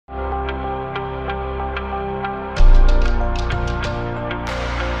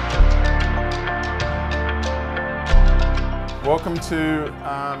Welcome to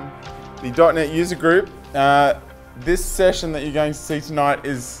the .NET User Group. This session that you're going to see tonight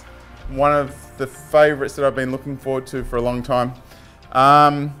is one of the favorites that I've been looking forward to for a long time.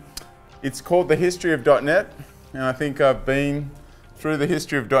 It's called The History of .NET, and I think I've been through the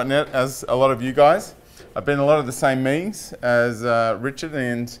history of .NET as a lot of you guys. I've been in a lot of the same meetings as Richard,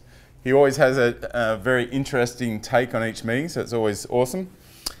 and he always has a very interesting take on each meeting, so it's always awesome.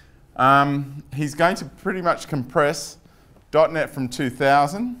 He's going to pretty much compress .NET from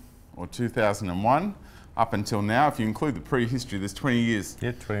 2000 or 2001 up until now. If you include the prehistory, there's 20 years.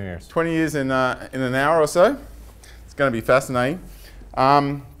 Yeah, 20 years. 20 years in an hour or so. It's going to be fascinating.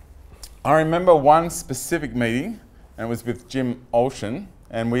 I remember one specific meeting, and it was with Jim Olshan,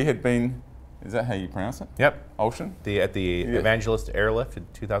 and we had been, is that how you pronounce it? Yep. Olshan? At the Evangelist Airlift in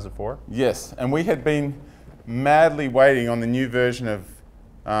 2004? Yes, and we had been madly waiting on the new version of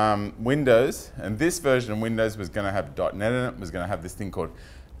Windows, and this version of Windows was going to have .NET in it. It was going to have this thing called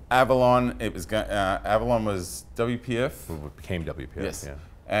Avalon. It was Avalon was WPF. It became WPF. Yes. Yeah.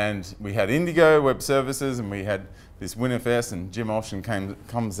 And we had Indigo Web Services, and we had this WinFS, and Jim Olshan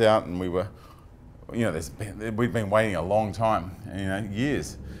comes out, and we were, we'd been waiting a long time,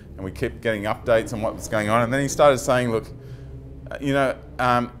 years, and we kept getting updates on what was going on. And then he started saying, look,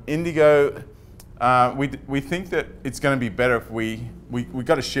 Indigo. We think that it's going to be better if we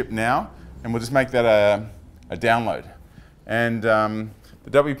got to ship now, and we'll just make that a download. And the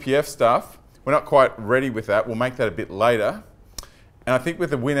WPF stuff, we're not quite ready with that. We'll make that a bit later. And I think with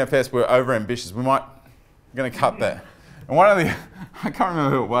the WinFS, we're over ambitious. We're going to cut that. And one of the, I can't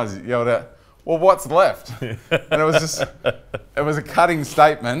remember who it was, yelled out, "Well, what's left?" And it was just, it was a cutting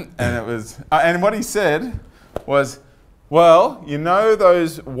statement, and it was, and what he said was, well, you know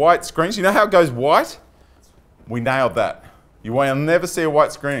those white screens? You know how it goes white? We nailed that. You will never see a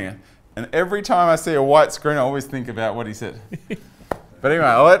white screen. And every time I see a white screen, I always think about what he said. But anyway,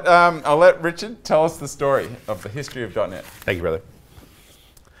 I'll let Richard tell us the story of the history of .NET. Thank you, brother.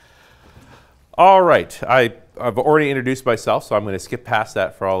 All right, I've already introduced myself, so I'm going to skip past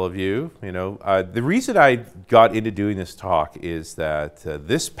that for all of you. The reason I got into doing this talk is that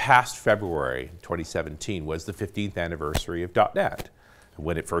this past February 2017 was the 15th anniversary of .NET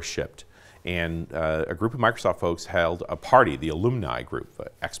when it first shipped. And a group of Microsoft folks held a party, the alumni group,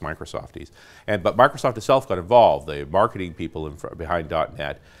 ex-Microsofties. But Microsoft itself got involved. The marketing people behind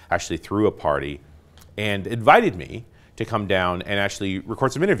 .NET actually threw a party and invited me to come down and actually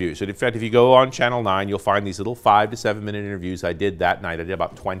record some interviews. And in fact, if you go on Channel 9, you'll find these little 5 to 7 minute interviews I did that night. I did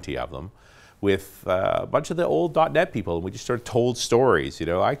about 20 of them with a bunch of the old .NET people. And we just sort of told stories.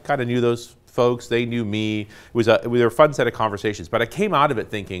 I kind of knew those folks, they knew me. It was a fun set of conversations. But I came out of it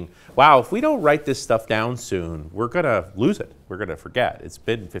thinking, wow, if we don't write this stuff down soon, we're going to lose it. We're going to forget. It's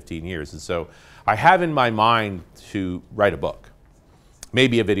been 15 years. And so I have in my mind to write a book.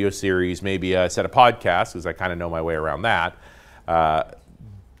 Maybe a video series, maybe a set of podcasts, because I kind of know my way around that.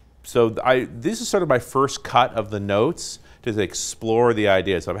 This is sort of my first cut of the notes to explore the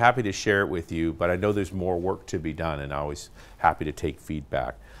ideas. So I'm happy to share it with you, but I know there's more work to be done, and I'm always happy to take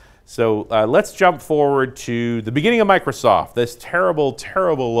feedback. So let's jump forward to the beginning of Microsoft, this terrible,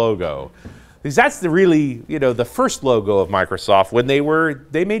 terrible logo. Because that's the first logo of Microsoft when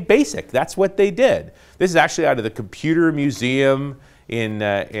they made BASIC. That's what they did. This is actually out of the Computer Museum in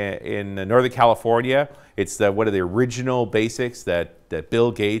Northern California. It's one of the original BASICs that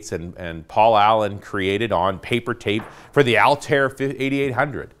Bill Gates and Paul Allen created on paper tape for the Altair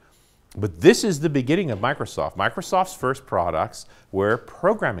 8800. But this is the beginning of Microsoft. Microsoft's first products were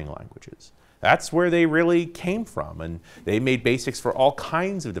programming languages. That's where they really came from, and they made BASICs for all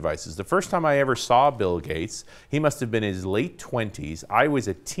kinds of devices. The first time I ever saw Bill Gates, he must have been in his late 20s. I was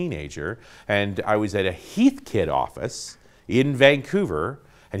a teenager, and I was at a Heathkit office in Vancouver,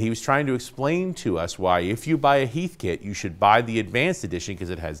 and he was trying to explain to us why if you buy a Heathkit, you should buy the advanced edition because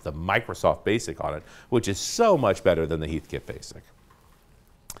it has the Microsoft BASIC on it, which is so much better than the Heathkit BASIC.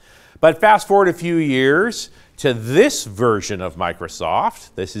 But fast forward a few years to this version of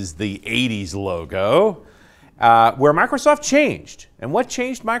Microsoft. This is the 80s logo, where Microsoft changed. And what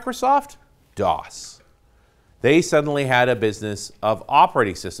changed Microsoft? DOS. They suddenly had a business of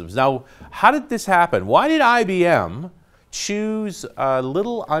operating systems. Now, how did this happen? Why did IBM choose a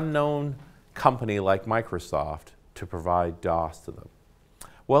little unknown company like Microsoft to provide DOS to them?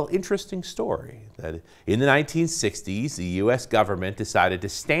 Well, interesting story. That in the 1960s, the US government decided to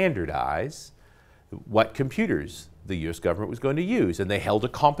standardize what computers the US government was going to use. And they held a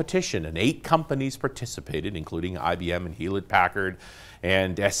competition, and 8 companies participated, including IBM and Hewlett-Packard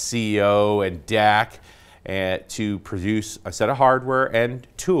and SCO and DEC. to produce a set of hardware and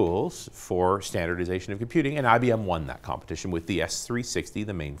tools for standardization of computing, and IBM won that competition with the S360,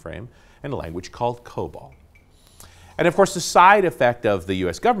 the mainframe, and a language called COBOL. And of course, the side effect of the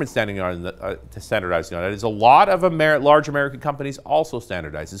US government standardizing on it is a lot of large American companies also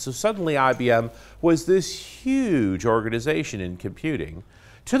standardized. So suddenly IBM was this huge organization in computing,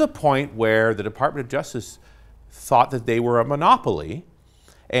 to the point where the Department of Justice thought that they were a monopoly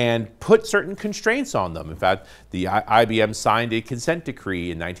and put certain constraints on them. In fact, the IBM signed a consent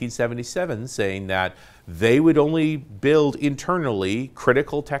decree in 1977 saying that they would only build internally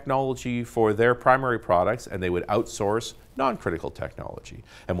critical technology for their primary products, and they would outsource non-critical technology.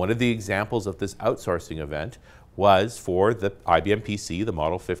 And one of the examples of this outsourcing event was for the IBM PC, the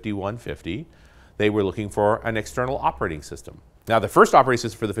Model 5150. They were looking for an external operating system. Now, the first operating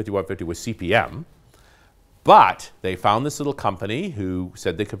system for the 5150 was CP/M, but they found this little company who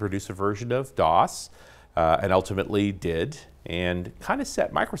said they could produce a version of DOS, and ultimately did, and kind of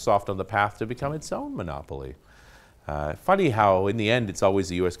set Microsoft on the path to become its own monopoly. Funny how, in the end, it's always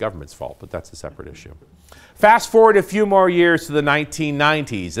the US government's fault, but that's a separate issue. Fast forward a few more years to the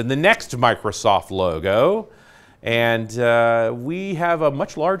 1990s, and the next Microsoft logo, and we have a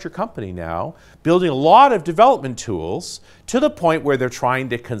much larger company now, building a lot of development tools to the point where they're trying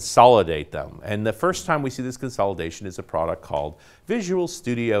to consolidate them. And the first time we see this consolidation is a product called Visual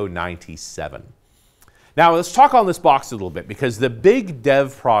Studio 97. Now, let's talk on this box a little bit, because the big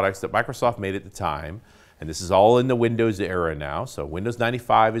dev products that Microsoft made at the time, and this is all in the Windows era now, so Windows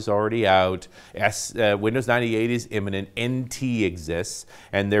 95 is already out, Windows 98 is imminent, NT exists,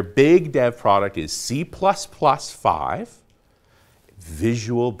 and their big dev product is C++ 5,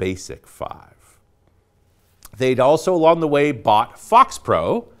 Visual Basic 5. They'd also, along the way, bought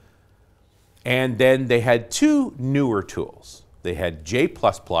FoxPro, and then they had two newer tools. They had J++,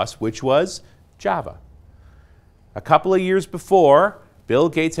 which was Java. A couple of years before, Bill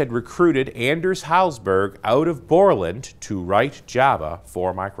Gates had recruited Anders Hallsberg out of Borland to write Java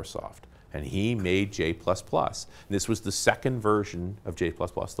for Microsoft, and he made J++. This was the second version of J++, the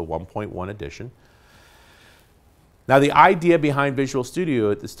 1.1 edition. Now, the idea behind Visual Studio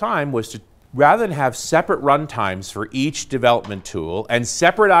at this time was to, rather than have separate runtimes for each development tool and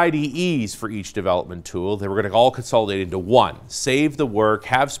separate IDEs for each development tool, they were going to all consolidate into one. Save the work,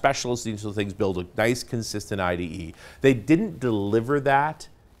 have specialists in these things, build a nice, consistent IDE. They didn't deliver that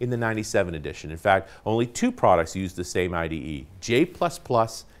in the 97 edition. In fact, only two products used the same IDE. J++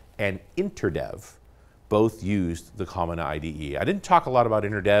 and InterDev both used the common IDE. I didn't talk a lot about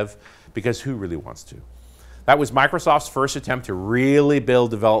InterDev because who really wants to? That was Microsoft's first attempt to really build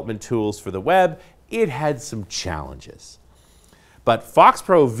development tools for the web. It had some challenges. But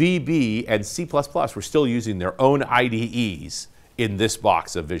FoxPro VB and C++ were still using their own IDEs in this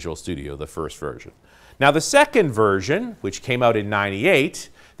box of Visual Studio, the first version. Now, the second version, which came out in '98,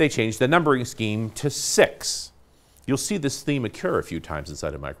 they changed the numbering scheme to 6. You'll see this theme occur a few times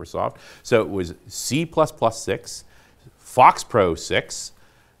inside of Microsoft. So it was C++ 6, FoxPro 6,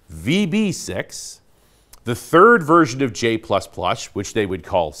 VB 6, the third version of J++, which they would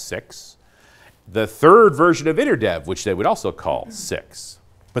call 6, the third version of InterDev, which they would also call 6.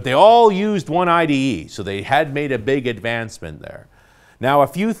 But they all used one IDE, so they had made a big advancement there. Now, a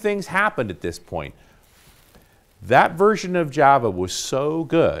few things happened at this point. That version of Java was so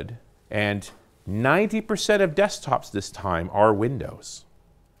good, and 90% of desktops this time are Windows,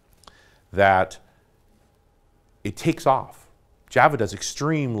 that it takes off. Java does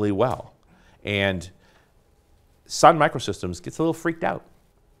extremely well. And Sun Microsystems gets a little freaked out.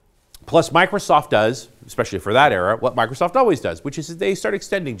 Plus, Microsoft does, especially for that era, what Microsoft always does, which is they start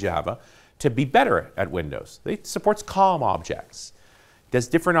extending Java to be better at Windows. It supports COM objects, does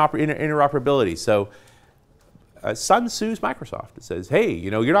different interoperability. So Sun sues Microsoft. It says, hey, you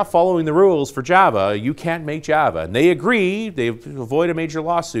know, you're not following the rules for Java. You can't make Java. And they agree. They avoid a major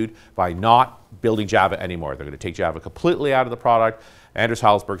lawsuit by not building Java anymore. They're going to take Java completely out of the product. Anders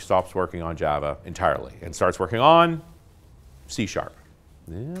Hallsberg stops working on Java entirely and starts working on C#.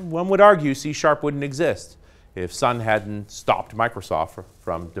 One would argue C# wouldn't exist if Sun hadn't stopped Microsoft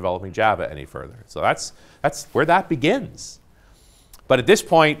from developing Java any further. So that's where that begins. But at this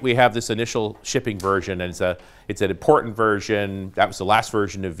point, we have this initial shipping version, and it's an important version. That was the last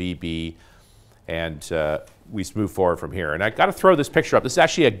version of VB, and we move forward from here. And I got to throw this picture up. This is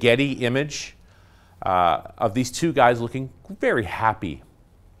actually a Getty image of these two guys looking very happy.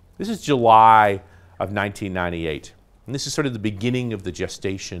 This is July of 1998. And this is sort of the beginning of the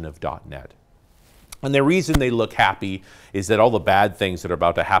gestation of .NET. And the reason they look happy is that all the bad things that are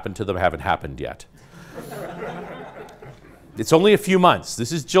about to happen to them haven't happened yet. It's only a few months.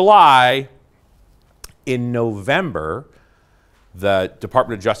 This is July. In November, the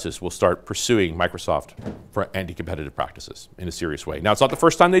Department of Justice will start pursuing Microsoft for anti-competitive practices in a serious way. Now, it's not the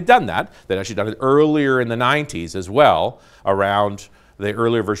first time they've done that. They'd actually done it earlier in the 90s as well, around the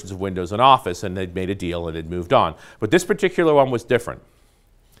earlier versions of Windows and Office, and they'd made a deal and had moved on. But this particular one was different.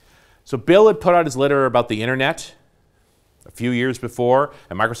 So Bill had put out his letter about the internet a few years before,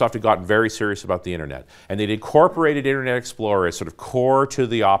 and Microsoft had gotten very serious about the internet. And they'd incorporated Internet Explorer as sort of core to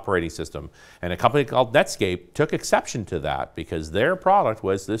the operating system. And a company called Netscape took exception to that because their product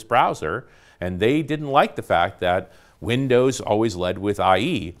was this browser, and they didn't like the fact that Windows always led with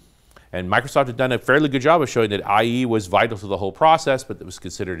IE. And Microsoft had done a fairly good job of showing that IE was vital to the whole process, but that was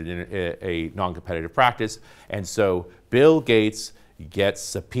considered a non-competitive practice. And so Bill Gates gets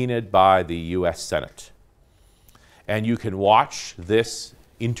subpoenaed by the US Senate. And you can watch this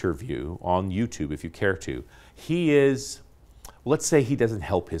interview on YouTube if you care to. He is, let's say he doesn't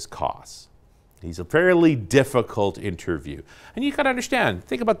help his cause. He's a fairly difficult interview. And you got to understand,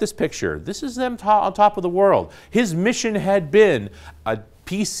 think about this picture. This is them on top of the world. His mission had been a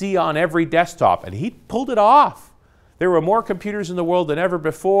PC on every desktop, and he pulled it off. There were more computers in the world than ever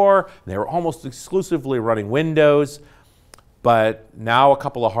before. They were almost exclusively running Windows. But now a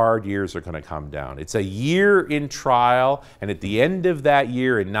couple of hard years are going to come down. It's a year in trial, and at the end of that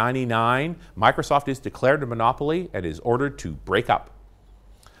year in '99, Microsoft is declared a monopoly and is ordered to break up.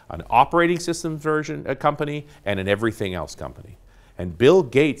 An operating systems version company and an everything else company. And Bill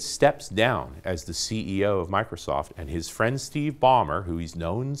Gates steps down as the CEO of Microsoft, and his friend Steve Ballmer, who he's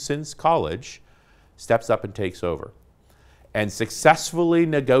known since college, steps up and takes over and successfully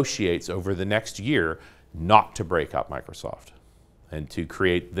negotiates over the next year not to break up Microsoft and to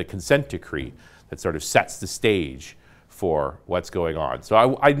create the consent decree that sort of sets the stage for what's going on.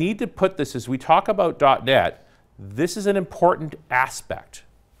 So I need to put this, as we talk about .NET, this is an important aspect,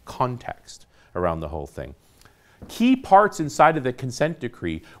 context around the whole thing. Key parts inside of the consent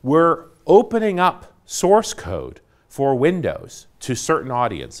decree were opening up source code for Windows to certain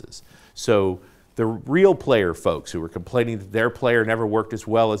audiences. So the real player folks who were complaining that their player never worked as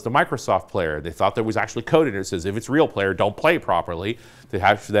well as the Microsoft player, they thought there was actually code in it that says if it's real player, don't play properly. They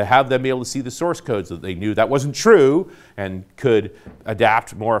have them be able to see the source code so that they knew that wasn't true and could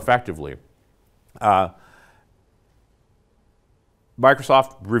adapt more effectively.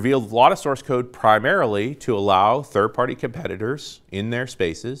 Microsoft revealed a lot of source code primarily to allow third-party competitors in their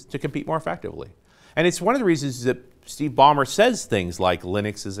spaces to compete more effectively. And it's one of the reasons that Steve Ballmer says things like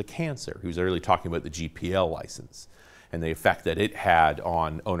Linux is a cancer. He was early talking about the GPL license and the effect that it had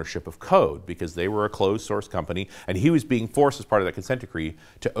on ownership of code because they were a closed source company and he was being forced as part of the consent decree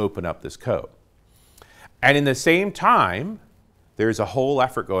to open up this code. And in the same time, there's a whole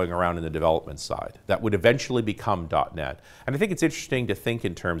effort going around in the development side that would eventually become .NET. And I think it's interesting to think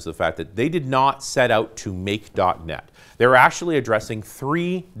in terms of the fact that they did not set out to make .NET. They're actually addressing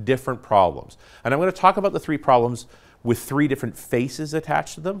 3 different problems. And I'm going to talk about the 3 problems with 3 different faces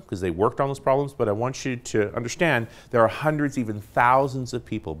attached to them because they worked on those problems, but I want you to understand there are hundreds, even thousands of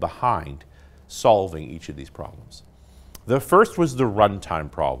people behind solving each of these problems. The first was the runtime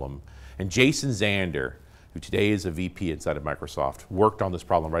problem, and Jason Zander, who today is a VP inside of Microsoft, worked on this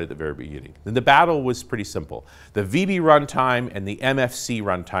problem right at the very beginning. And the battle was pretty simple. The VB runtime and the MFC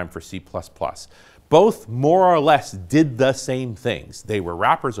runtime for C++. Both more or less did the same things. They were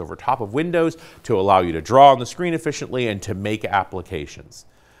wrappers over top of Windows to allow you to draw on the screen efficiently and to make applications.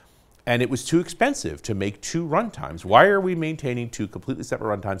 And it was too expensive to make 2 runtimes. Why are we maintaining 2 completely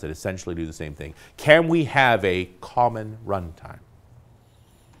separate runtimes that essentially do the same thing? Can we have a common runtime?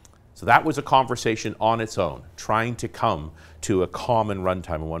 So that was a conversation on its own, trying to come to a common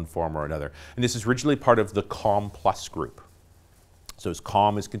runtime in one form or another. And this is originally part of the COM Plus group. So as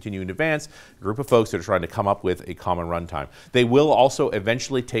COM is continuing to advance, a group of folks that are trying to come up with a common runtime. They will also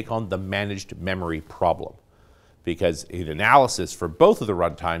eventually take on the managed memory problem. Because in analysis for both of the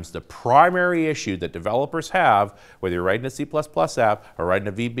runtimes, the primary issue that developers have, whether you're writing a C++ app or writing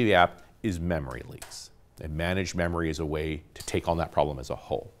a VB app, is memory leaks. And managed memory is a way to take on that problem as a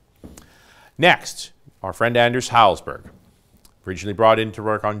whole. Next, our friend Anders Hallsberg, originally brought in to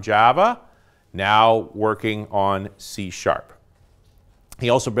work on Java, now working on C#. He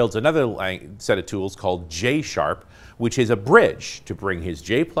also builds another set of tools called J#, which is a bridge to bring his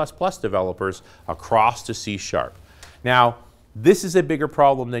J++ developers across to C#. Now, this is a bigger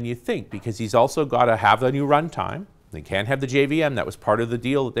problem than you think because he's also got to have the new runtime. They can't have the JVM. That was part of the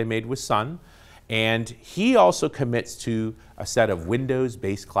deal that they made with Sun. And he also commits to a set of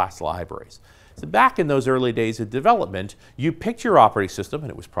Windows-based class libraries. So back in those early days of development, you picked your operating system,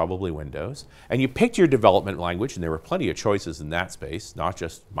 and it was probably Windows, and you picked your development language, and there were plenty of choices in that space, not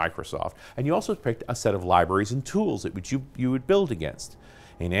just Microsoft, and you also picked a set of libraries and tools that you would build against.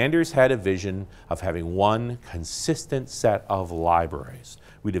 And Anders had a vision of having one consistent set of libraries.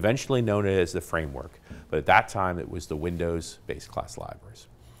 We'd eventually known it as the framework, but at that time it was the Windows base class libraries.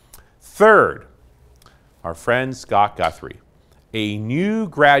 Third, our friend Scott Guthrie, a new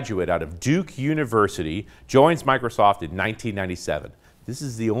graduate out of Duke University, joins Microsoft in 1997. This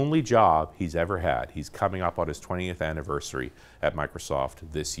is the only job he's ever had. He's coming up on his 20th anniversary at Microsoft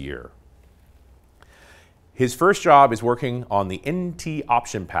this year. His first job is working on the NT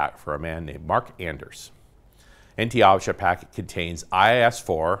option pack for a man named Mark Anders. NT option pack contains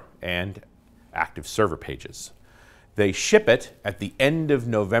IIS-4 and active server pages. They ship it at the end of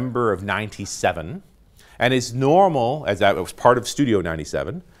November of 97, and is normal, as that was part of Studio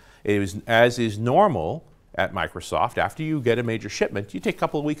 97, as is normal at Microsoft, after you get a major shipment, you take a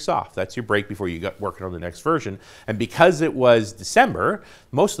couple of weeks off. That's your break before you get working on the next version. And because it was December,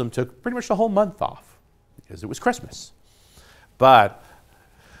 most of them took pretty much the whole month off, because it was Christmas. But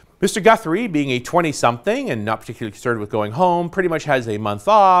Mr. Guthrie, being a 20-something and not particularly concerned with going home, pretty much has a month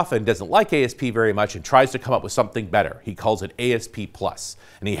off and doesn't like ASP very much and tries to come up with something better. He calls it ASP+,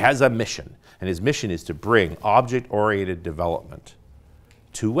 and he has a mission. And his mission is to bring object-oriented development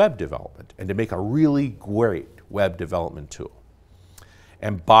to web development and to make a really great web development tool.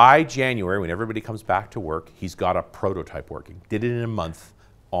 And by January, when everybody comes back to work, he's got a prototype working. Did it in a month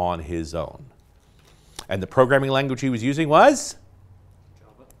on his own. And the programming language he was using was?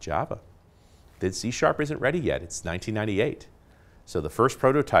 Java. The C# isn't ready yet. It's 1998. So the first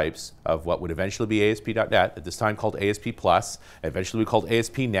prototypes of what would eventually be ASP.NET, at this time called ASP+, eventually we called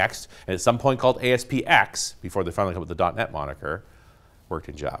ASP Next, and at some point called ASPX, before they finally come up with the .NET moniker, worked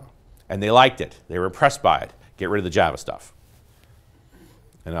in Java. And they liked it. They were impressed by it. Get rid of the Java stuff.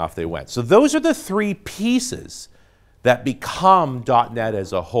 And off they went. So those are the three pieces that become .NET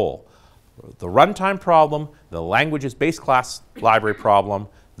as a whole. The runtime problem, the languages base class library problem,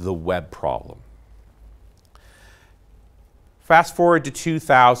 the web problem. Fast forward to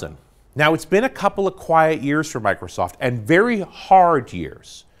 2000. Now it's been a couple of quiet years for Microsoft and very hard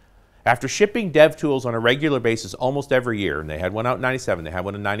years. After shipping dev tools on a regular basis almost every year, and they had one out in 97, they had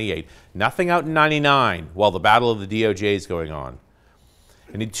one in 98, nothing out in 99 while the battle of the DOJ is going on.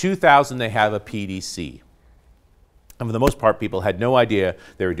 And in 2000 they have a PDC. And for the most part, people had no idea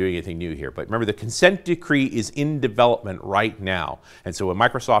they were doing anything new here. But remember, the consent decree is in development right now. And so when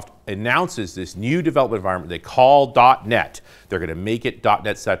Microsoft announces this new development environment they call .NET, they're going to make it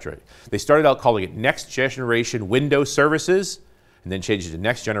 .NET Centric. They started out calling it Next Generation Windows Services, and then changed it to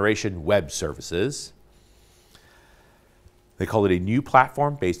Next Generation Web Services. They called it a new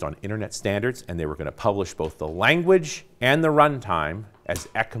platform based on internet standards, and they were going to publish both the language and the runtime as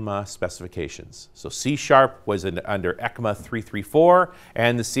ECMA specifications. So C# was under ECMA 334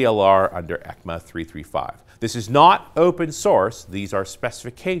 and the CLR under ECMA 335. This is not open source, these are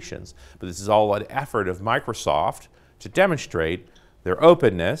specifications, but this is all an effort of Microsoft to demonstrate their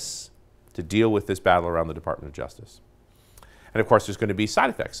openness to deal with this battle around the Department of Justice. And of course there's going to be side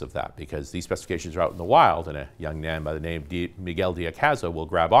effects of that because these specifications are out in the wild and a young man by the name of Miguel Diaz-Casa will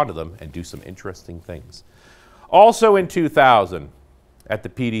grab onto them and do some interesting things. Also in 2000, at the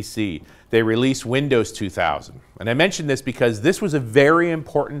PDC, they released Windows 2000. And I mention this because this was a very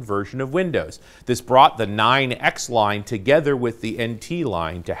important version of Windows. This brought the 9X line together with the NT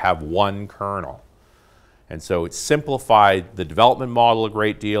line to have one kernel. And so it simplified the development model a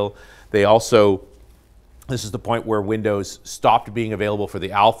great deal. They also, this is the point where Windows stopped being available for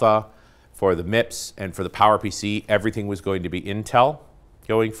the Alpha, for the MIPS, and for the PowerPC. Everything was going to be Intel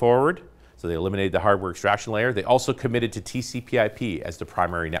going forward. So they eliminated the hardware extraction layer. They also committed to TCP/IP as the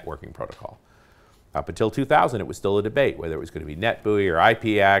primary networking protocol. Up until 2000, it was still a debate whether it was going to be NetBEUI or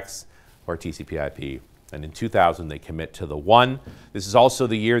IPX or TCP/IP. And in 2000, they commit to the one. This is also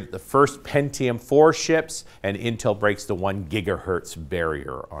the year that the first Pentium 4 ships and Intel breaks the 1 gigahertz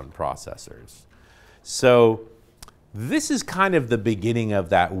barrier on processors. So this is kind of the beginning of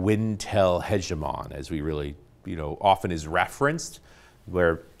that Wintel hegemon, as we really, often is referenced,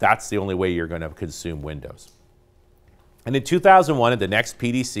 where that's the only way you're going to consume Windows. And in 2001, at the next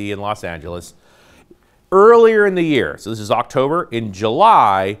PDC in Los Angeles, earlier in the year, so this is October, in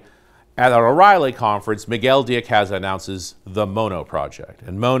July, at an O'Reilly conference, Miguel Diaz-Casa announces the Mono project.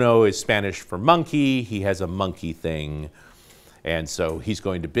 And Mono is Spanish for monkey. He has a monkey thing. And so he's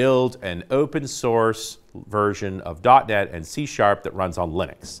going to build an open source version of .NET and C# that runs on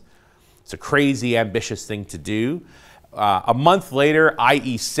Linux. It's a crazy, ambitious thing to do. A month later,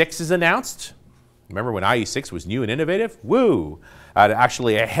 IE6 is announced. Remember when IE6 was new and innovative? Woo!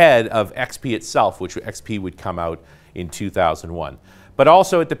 Actually ahead of XP itself, which XP would come out in 2001. But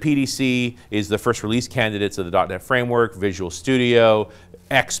also at the PDC is the first release candidates of the .NET Framework, Visual Studio,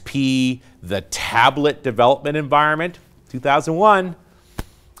 XP, the tablet development environment, 2001,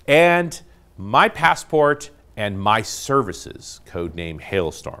 and My Passport and My Services, codename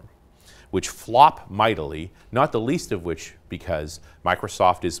Hailstorm, which flop mightily, not the least of which because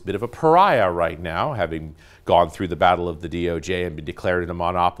Microsoft is a bit of a pariah right now, having gone through the battle of the DOJ and been declared a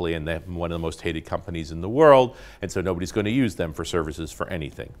monopoly and one of the most hated companies in the world, and so nobody's going to use them for services for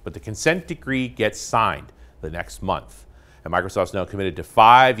anything. But the consent decree gets signed the next month, and Microsoft's now committed to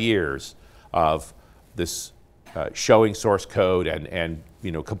 5 years of this showing source code and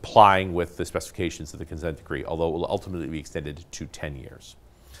complying with the specifications of the consent decree, although it will ultimately be extended to 10 years.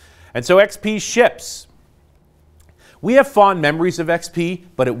 And so XP ships. We have fond memories of XP,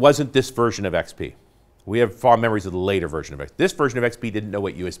 but it wasn't this version of XP. We have fond memories of the later version of XP. This version of XP didn't know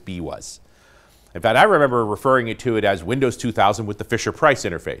what USB was. In fact, I remember referring to it as Windows 2000 with the Fisher-Price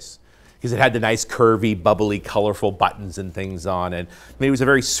interface, because it had the nice curvy, bubbly, colorful buttons and things on it. It was a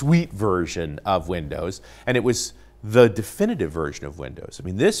very sweet version of Windows, and it was the definitive version of Windows. I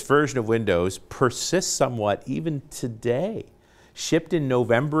mean, this version of Windows persists somewhat even today. Shipped in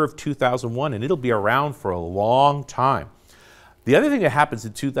November of 2001, and it'll be around for a long time. The other thing that happens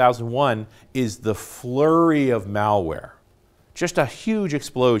in 2001 is the flurry of malware. Just a huge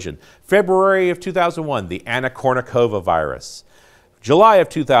explosion. February of 2001, the Anna Kournikova virus. July of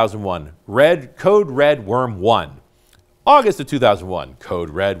 2001, Code Red Worm 1. August of 2001, Code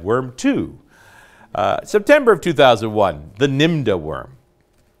Red Worm 2. September of 2001, the Nimda worm.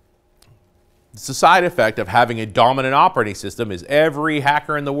 It's a side effect of having a dominant operating system is every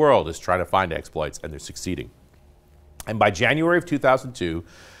hacker in the world is trying to find exploits, and they're succeeding. And by January of 2002,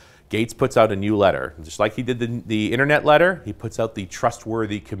 Gates puts out a new letter. Just like he did the internet letter, he puts out the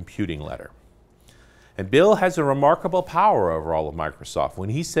trustworthy computing letter. And Bill has a remarkable power over all of Microsoft. When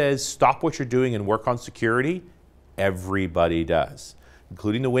he says, stop what you're doing and work on security, everybody does,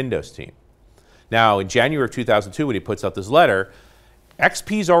 including the Windows team. Now, in January of 2002, when he puts out this letter,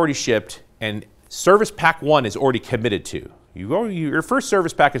 XP's already shipped, and Service Pack 1 is already committed to. Your first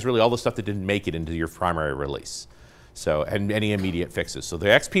Service Pack is really all the stuff that didn't make it into your primary release. So, and any immediate fixes. So the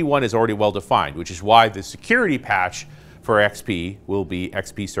XP1 is already well defined, which is why the security patch for XP will be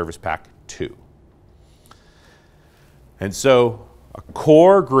XP Service Pack 2. And so a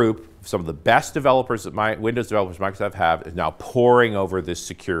core group, some of the best developers that Windows developers Microsoft have, is now poring over this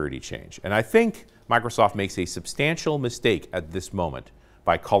security change. And I think Microsoft makes a substantial mistake at this moment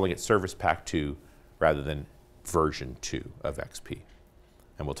by calling it Service Pack 2 rather than version 2 of XP.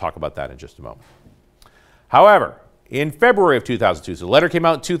 And we'll talk about that in just a moment. However, in February of 2002, so the letter came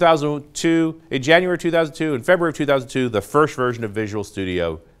out in 2002, in January 2002, in February of 2002, the first version of Visual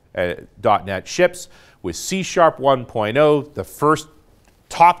Studio .NET ships with C# 1.0, the first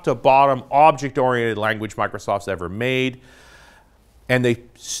top-to-bottom object-oriented language Microsoft's ever made. And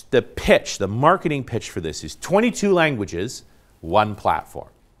the marketing pitch for this is 22 languages, one platform.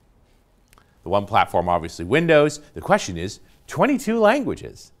 The one platform, obviously Windows. The question is, 22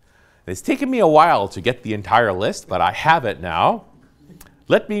 languages. It's taken me a while to get the entire list, but I have it now.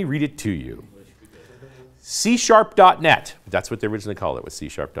 Let me read it to you. C#.NET, that's what they originally called it, was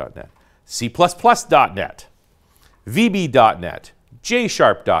C#.NET. C++.NET, VB.NET,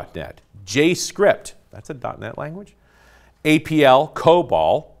 J#.NET, JScript, that's a .NET language, APL,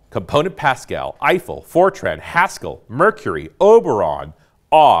 COBOL, Component Pascal, Eiffel, Fortran, Haskell, Mercury, Oberon,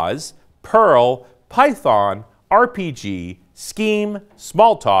 Oz, Perl, Python, RPG, Scheme,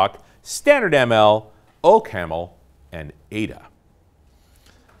 Smalltalk, Standard ML, OCaml, and Ada.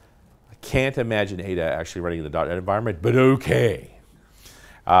 I can't imagine Ada actually running in the .NET environment, but okay.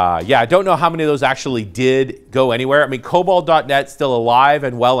 Yeah, I don't know how many of those actually did go anywhere. I mean, COBOL.NET's still alive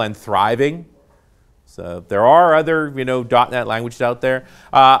and well and thriving. So there are other, .NET languages out there.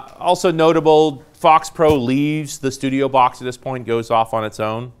 Also notable, FoxPro leaves the Studio box at this point, goes off on its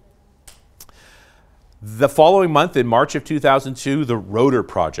own. The following month, in March of 2002, the Rotor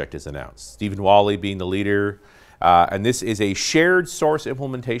project is announced. Stephen Wally being the leader. And this is a shared source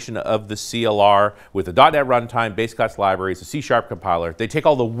implementation of the CLR with the .NET runtime, base class libraries, a C# compiler. They take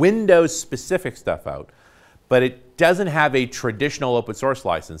all the Windows-specific stuff out, but it doesn't have a traditional open source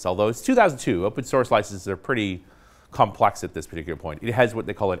license, although it's 2002. Open source licenses are pretty complex at this particular point. It has what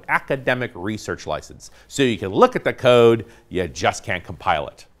they call an academic research license. So you can look at the code, you just can't compile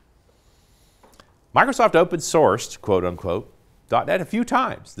it. Microsoft open sourced, quote unquote, .NET a few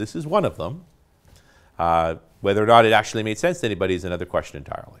times. This is one of them. Whether or not it actually made sense to anybody is another question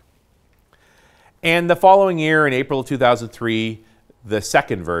entirely. And the following year, in April of 2003, the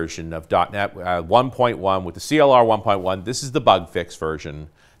second version of .NET 1.1 with the CLR 1.1. This is the bug fix version,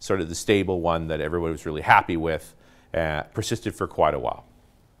 sort of the stable one that everyone was really happy with, persisted for quite a while.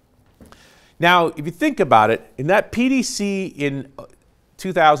 Now, if you think about it, in that PDC in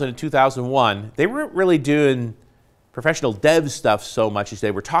 2000 and 2001, they weren't really doing professional dev stuff so much as they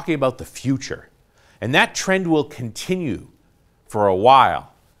were talking about the future. And that trend will continue for a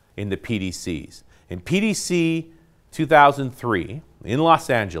while in the PDCs. In PDC 2003, in Los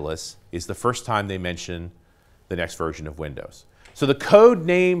Angeles, is the first time they mention the next version of Windows. So the code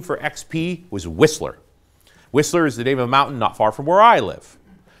name for XP was Whistler. Whistler is the name of a mountain not far from where I live.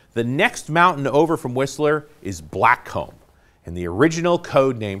 The next mountain over from Whistler is Blackcomb. And the original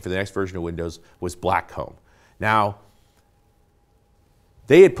code name for the next version of Windows was Blackcomb. Now,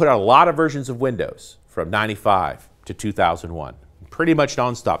 they had put out a lot of versions of Windows from 95 to 2001, pretty much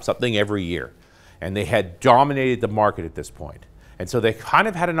nonstop, something every year. And they had dominated the market at this point. And so they kind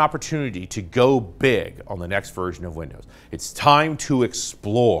of had an opportunity to go big on the next version of Windows. It's time to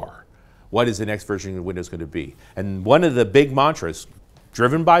explore what is the next version of Windows going to be. And one of the big mantras,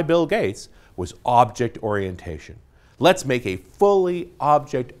 driven by Bill Gates, was object orientation. Let's make a fully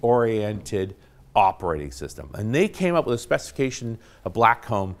object-oriented operating system. And they came up with a specification of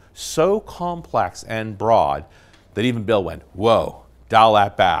Blackcomb so complex and broad that even Bill went, whoa, dial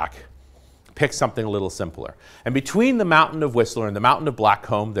that back. Pick something a little simpler. And between the mountain of Whistler and the mountain of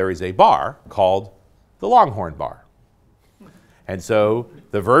Blackcomb, there is a bar called the Longhorn Bar. And so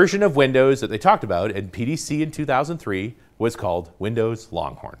the version of Windows that they talked about in PDC in 2003 was called Windows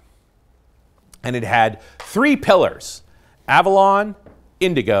Longhorn. And it had 3 pillars: Avalon,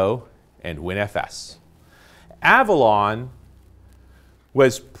 Indigo, and WinFS. Avalon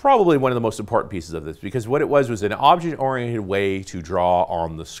was probably one of the most important pieces of this, because what it was an object-oriented way to draw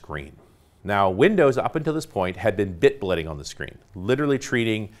on the screen. Now, Windows, up until this point, had been bit-blitting on the screen, literally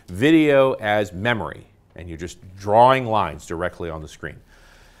treating video as memory, and you're just drawing lines directly on the screen.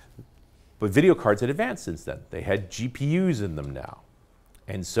 But video cards had advanced since then. They had GPUs in them now.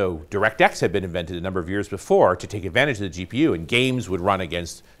 And so DirectX had been invented a number of years before to take advantage of the GPU, and games would run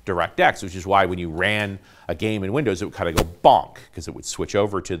against DirectX, which is why when you ran a game in Windows, it would kind of go bonk, because it would switch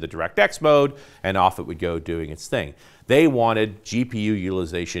over to the DirectX mode, and off it would go doing its thing. They wanted GPU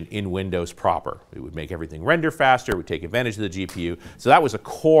utilization in Windows proper. It would make everything render faster, it would take advantage of the GPU. So that was a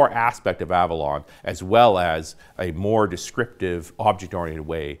core aspect of Avalon, as well as a more descriptive, object-oriented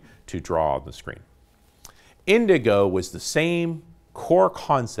way to draw on the screen. Indigo was the same core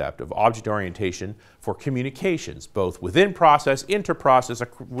concept of object orientation for communications, both within process, inter-process,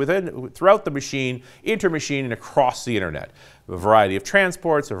 throughout the machine, inter-machine, and across the internet. A variety of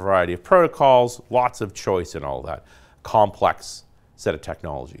transports, a variety of protocols, lots of choice in all that. Complex set of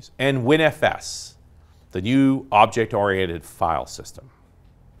technologies. And WinFS, the new object-oriented file system,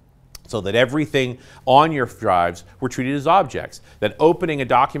 so that everything on your drives were treated as objects, that opening a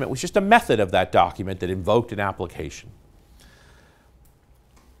document was just a method of that document that invoked an application.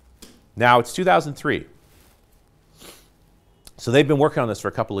 Now it's 2003. So they've been working on this for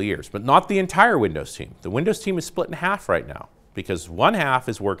a couple of years, but not the entire Windows team. The Windows team is split in half right now, because one half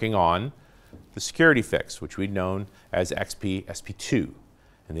is working on the security fix, which we've known as XP SP2,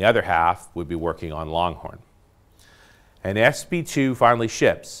 and the other half would be working on Longhorn. And SP2 finally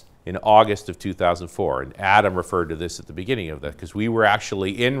ships in August of 2004, and Adam referred to this at the beginning of that, because we were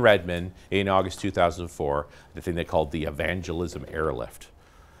actually in Redmond in August 2004, the thing they called the Evangelism Airlift.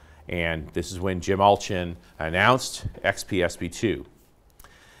 And this is when Jim Allchin announced XP SP2.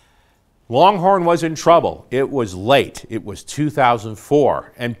 Longhorn was in trouble. It was late. It was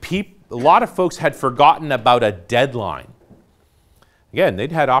 2004. And a lot of folks had forgotten about a deadline. Again,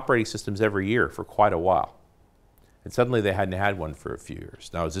 they'd had operating systems every year for quite a while. And suddenly they hadn't had one for a few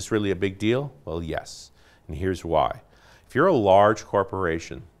years. Now, is this really a big deal? Well, yes. And here's why. If you're a large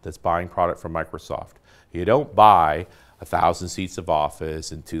corporation that's buying product from Microsoft, you don't buy 1,000 seats of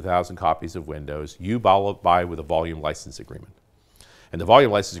Office and 2,000 copies of Windows. You buy with a volume license agreement. And the volume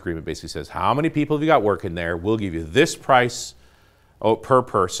license agreement basically says, how many people have you got working there? We'll give you this price per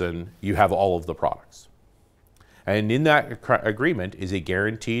person. You have all of the products. And in that agreement is a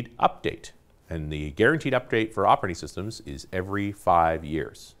guaranteed update. And the guaranteed update for operating systems is every 5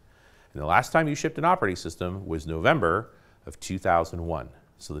 years. And the last time you shipped an operating system was November of 2001.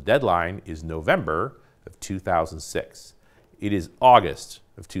 So the deadline is November of 2006. It is August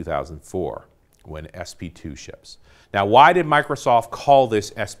of 2004 when SP2 ships. Now, why did Microsoft call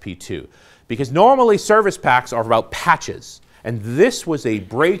this SP2? Because normally service packs are about patches, and this was a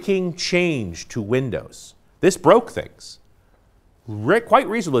breaking change to Windows. This broke things. quite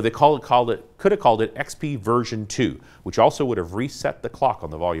reasonably, they could have called it XP version 2, which also would have reset the clock on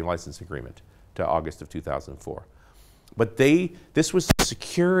the volume license agreement to August of 2004. But this was a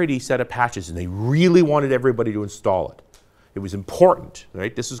security set of patches, and they really wanted everybody to install it. It was important,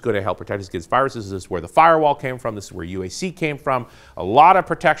 right? This is going to help protect us against viruses. This is where the firewall came from. This is where UAC came from. A lot of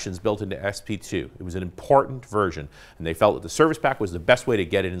protections built into SP2. It was an important version, and they felt that the service pack was the best way to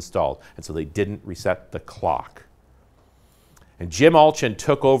get it installed, and so they didn't reset the clock. And Jim Allchin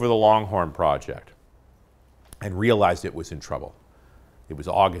took over the Longhorn project and realized it was in trouble. It was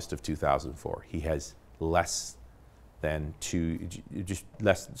August of 2004. He has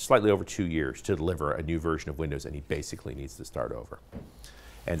slightly over 2 years to deliver a new version of Windows, and he basically needs to start over.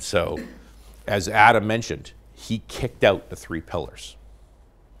 And so, as Adam mentioned, he kicked out the 3 pillars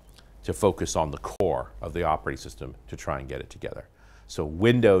to focus on the core of the operating system to try and get it together. So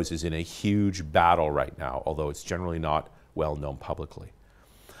Windows is in a huge battle right now, although it's generally not well known publicly.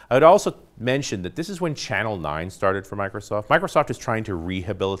 I would also mention that this is when Channel 9 started for Microsoft. Microsoft is trying to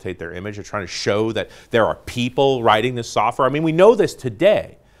rehabilitate their image. They're trying to show that there are people writing this software. I mean, we know this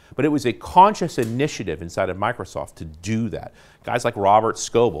today, but it was a conscious initiative inside of Microsoft to do that. Guys like Robert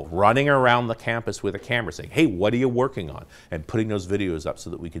Scoble running around the campus with a camera saying, hey, what are you working on? And putting those videos up so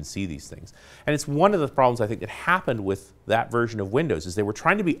that we can see these things. And it's one of the problems I think that happened with that version of Windows is they were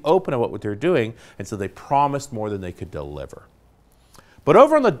trying to be open about what they're doing, and so they promised more than they could deliver. But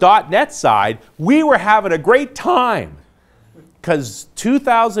over on the .NET side, we were having a great time because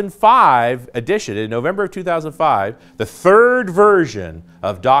 2005 edition, in November of 2005, the 3rd version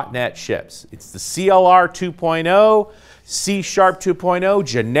of .NET ships. It's the CLR 2.0, C# 2.0,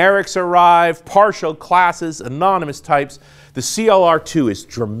 generics arrive, partial classes, anonymous types. The CLR 2 is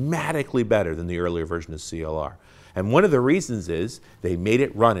dramatically better than the earlier version of CLR. And one of the reasons is they made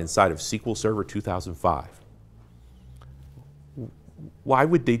it run inside of SQL Server 2005. Why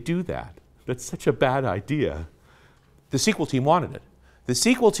would they do that? That's such a bad idea. The SQL team wanted it. The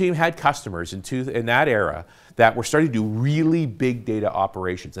SQL team had customers in that era that were starting to do really big data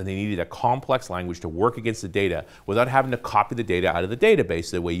operations, and they needed a complex language to work against the data without having to copy the data out of the database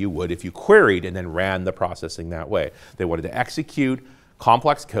the way you would if you queried and then ran the processing that way. They wanted to execute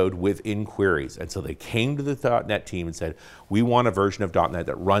complex code within queries, and so they came to the .NET team and said, we want a version of .NET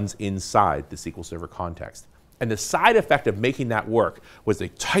that runs inside the SQL Server context. And the side effect of making that work was they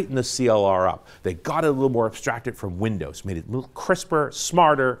tightened the CLR up. They got it a little more abstracted from Windows, made it a little crisper,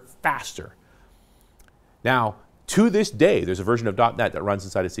 smarter, faster. Now, to this day, there's a version of .NET that runs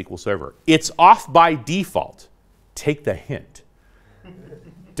inside a SQL Server. It's off by default. Take the hint.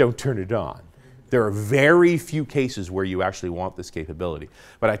 Don't turn it on. There are very few cases where you actually want this capability.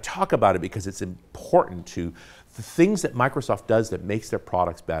 But I talk about it because it's important to the things that Microsoft does that makes their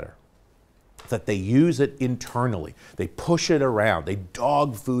products better. That they use it internally. They push it around. They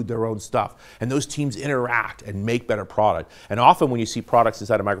dog food their own stuff. And those teams interact and make better product. And often when you see products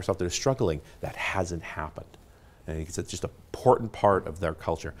inside of Microsoft that are struggling, that hasn't happened. And it's just an important part of their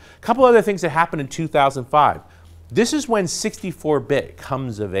culture. A couple other things that happened in 2005. This is when 64-bit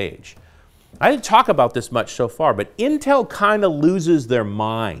comes of age. I didn't talk about this much so far, but Intel kind of loses their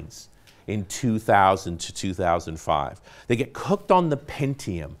minds in 2000 to 2005. They get cooked on the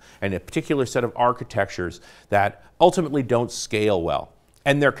Pentium and a particular set of architectures that ultimately don't scale well.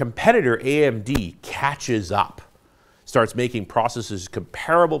 And their competitor, AMD, catches up, starts making processors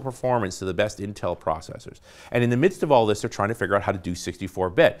comparable performance to the best Intel processors. And in the midst of all this, they're trying to figure out how to do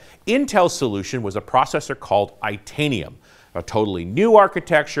 64-bit. Intel's solution was a processor called Itanium, a totally new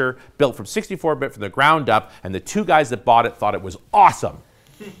architecture built from 64-bit from the ground up, and the 2 guys that bought it thought it was awesome.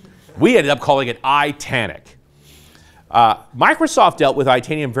 We ended up calling it Itanic. Microsoft dealt with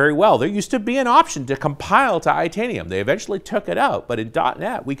Itanium very well. There used to be an option to compile to Itanium. They eventually took it out, but in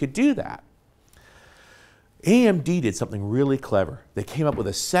 .NET we could do that. AMD did something really clever. They came up with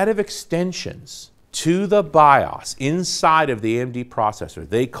a set of extensions to the BIOS inside of the AMD processor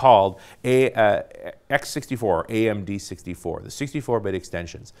they called X64 or AMD64, the 64-bit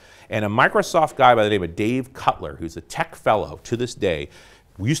extensions. And a Microsoft guy by the name of Dave Cutler, who's a tech fellow to this day,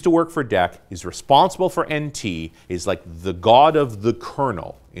 used to work for DEC, is responsible for NT, is like the god of the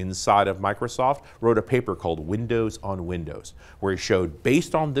kernel inside of Microsoft, wrote a paper called Windows on Windows, where he showed,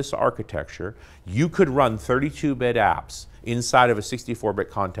 based on this architecture, you could run 32-bit apps inside of a 64-bit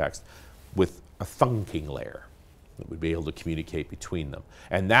context with a thunking layer that would be able to communicate between them.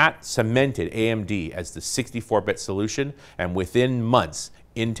 And that cemented AMD as the 64-bit solution, and within months,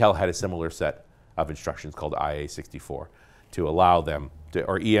 Intel had a similar set of instructions called IA64 to allow them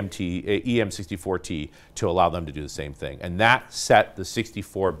or EM64T to allow them to do the same thing. And that set the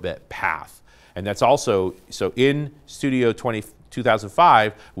 64-bit path. And that's also, so in Studio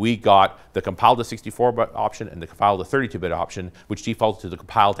 2005, we got the compile to 64-bit option and the compile to 32-bit option, which defaulted to the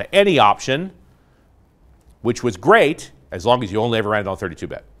compile to any option, which was great as long as you only ever ran it on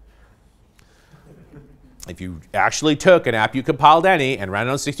 32-bit. If you actually took an app you compiled any and ran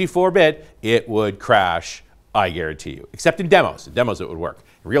it on 64-bit, it would crash, I guarantee you. Except in demos. In demos it would work.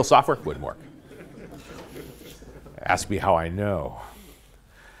 In real software, it wouldn't work. Ask me how I know.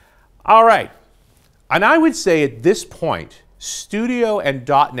 All right. And I would say at this point, Studio and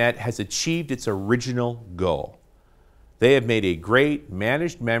 .NET has achieved its original goal. They have made a great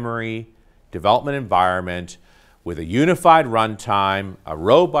managed memory development environment with a unified runtime, a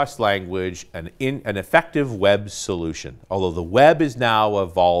robust language, an effective web solution. Although the web is now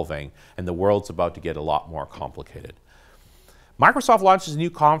evolving and the world's about to get a lot more complicated. Microsoft launches a new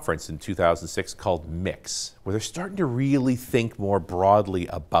conference in 2006 called MIX, where they're starting to really think more broadly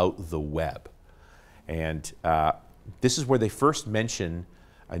about the web. And this is where they first mention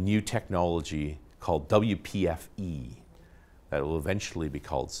a new technology called WPFE that will eventually be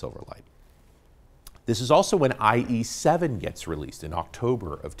called Silverlight. This is also when IE7 gets released in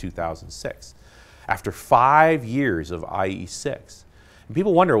October of 2006, after 5 years of IE6. And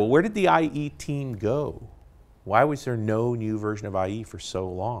people wonder, well, where did the IE team go? Why was there no new version of IE for so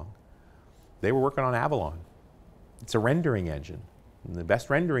long? They were working on Avalon. It's a rendering engine. And the best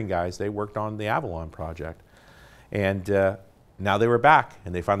rendering guys, they worked on the Avalon project. And now they were back,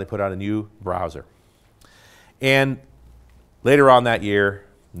 and they finally put out a new browser. And later on that year,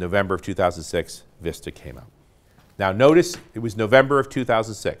 November of 2006, Vista came out. Now notice it was November of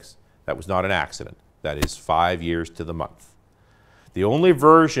 2006. That was not an accident. That is 5 years to the month. The only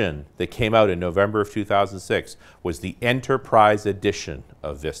version that came out in November of 2006 was the Enterprise Edition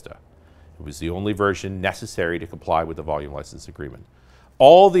of Vista. It was the only version necessary to comply with the volume license agreement.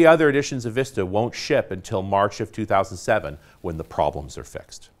 All the other editions of Vista won't ship until March of 2007 when the problems are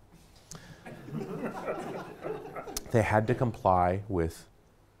fixed. They had to comply with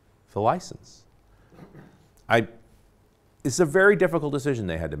the license. It's a very difficult decision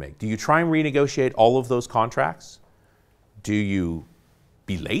they had to make. Do you try and renegotiate all of those contracts? Do you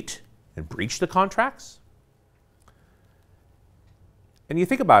be late and breach the contracts? And you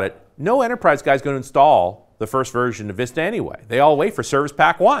think about it, no enterprise guy is going to install the first version of Vista anyway. They all wait for Service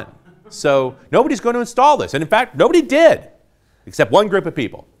Pack 1. So nobody's going to install this. And in fact, nobody did, except one group of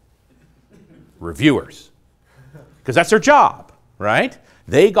people, reviewers, because that's their job, right?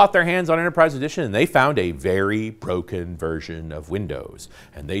 They got their hands on Enterprise Edition and they found a very broken version of Windows.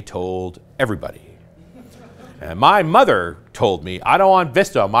 And they told everybody. And my mother told me, I don't want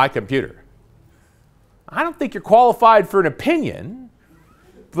Vista on my computer. I don't think you're qualified for an opinion,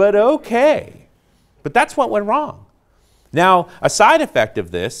 but okay. But that's what went wrong. Now, a side effect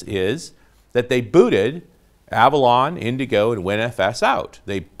of this is that they booted Avalon, Indigo, and WinFS out.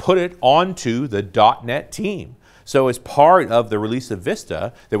 They put it onto the .NET team. So as part of the release of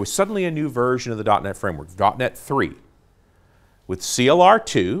Vista, there was suddenly a new version of the .NET framework, .NET 3. With CLR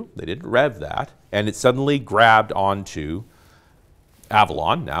 2, they didn't rev that, and it suddenly grabbed onto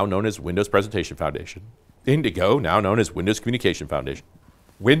Avalon, now known as Windows Presentation Foundation, Indigo, now known as Windows Communication Foundation,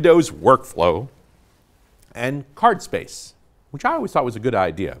 Windows Workflow, and Card Space, which I always thought was a good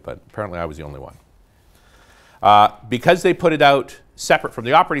idea, but apparently I was the only one. Because they put it out separate from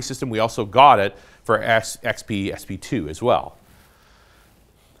the operating system, we also got it for XP, SP2 as well.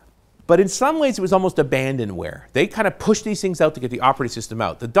 But in some ways, it was almost abandonware. They kind of pushed these things out to get the operating system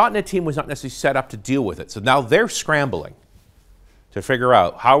out. The .NET team was not necessarily set up to deal with it. So now they're scrambling to figure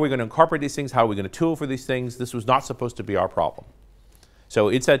out how are we going to incorporate these things, how are we going to tool for these things. This was not supposed to be our problem. So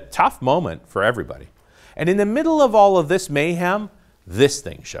it's a tough moment for everybody. And in the middle of all of this mayhem, this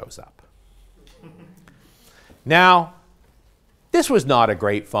thing shows up. Now, this was not a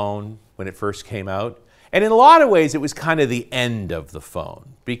great phone when it first came out. And in a lot of ways, it was kind of the end of the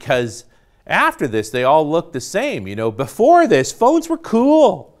phone, because after this, they all looked the same. You know, before this, phones were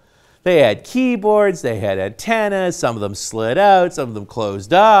cool. They had keyboards, they had antennas, some of them slid out, some of them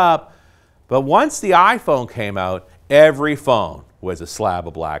closed up. But once the iPhone came out, every phone was a slab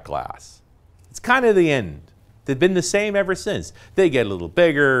of black glass. It's kind of the end. They've been the same ever since. They get a little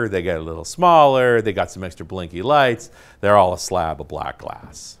bigger, they get a little smaller, they got some extra blinky lights. They're all a slab of black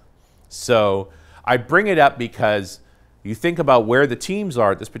glass. So I bring it up because you think about where the teams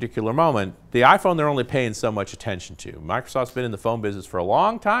are at this particular moment. The iPhone they're only paying so much attention to. Microsoft's been in the phone business for a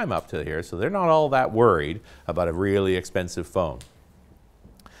long time up to here, so they're not all that worried about a really expensive phone.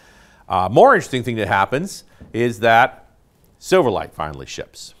 More interesting thing that happens is that Silverlight finally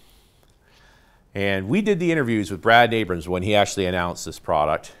ships. And we did the interviews with Brad Abrams when he actually announced this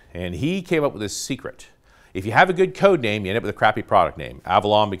product, and he came up with this secret. If you have a good code name, you end up with a crappy product name.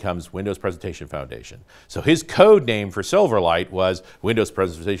 Avalon becomes Windows Presentation Foundation. So his code name for Silverlight was Windows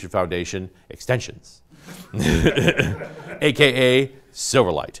Presentation Foundation Extensions, AKA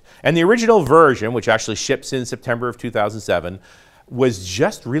Silverlight. And the original version, which actually ships in September of 2007, was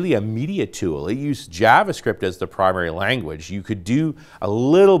just really a media tool. It used JavaScript as the primary language. You could do a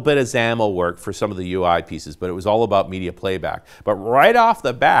little bit of XAML work for some of the UI pieces, but it was all about media playback. But right off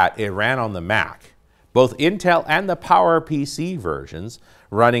the bat, it ran on the Mac, both Intel and the PowerPC versions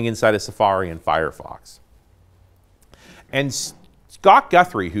running inside of Safari and Firefox. And Scott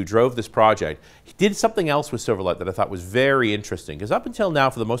Guthrie, who drove this project, he did something else with Silverlight that I thought was very interesting, because up until now,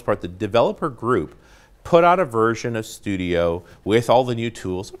 for the most part, the developer group put out a version of Studio with all the new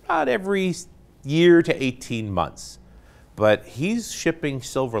tools about every year to 18 months. But he's shipping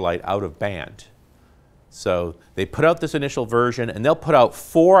Silverlight out of band. So they put out this initial version, and they'll put out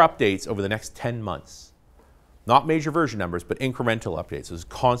 4 updates over the next 10 months. Not major version numbers, but incremental updates. There's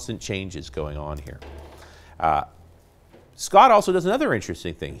constant changes going on here. Scott also does another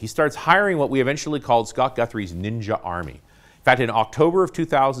interesting thing. He starts hiring what we eventually called Scott Guthrie's Ninja Army. In fact, in October of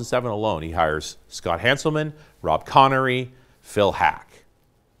 2007 alone, he hires Scott Hanselman, Rob Connery, Phil Hack.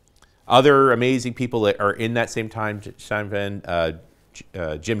 Other amazing people that are in that same time Jim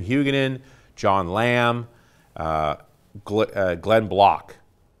Huguenin, John Lamb, Glenn Block,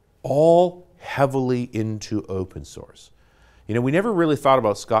 all heavily into open source. You know, we never really thought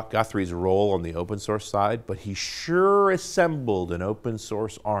about Scott Guthrie's role on the open source side, but he sure assembled an open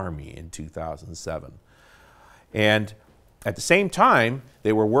source army in 2007. And at the same time,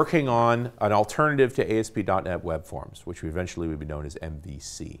 they were working on an alternative to ASP.NET Web Forms, which eventually would be known as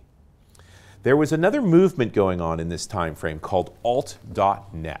MVC. There was another movement going on in this time frame called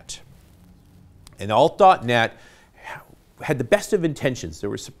Alt.NET. And Alt.NET had the best of intentions. There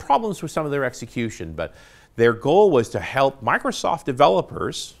were some problems with some of their execution, but their goal was to help Microsoft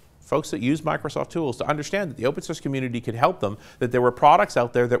developers, folks that use Microsoft tools, to understand that the open source community could help them, that there were products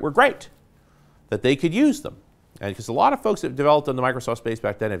out there that were great, that they could use them. And because a lot of folks that developed in the Microsoft space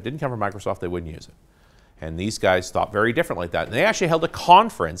back then, if it didn't come from Microsoft, they wouldn't use it. And these guys thought very different like that. And they actually held a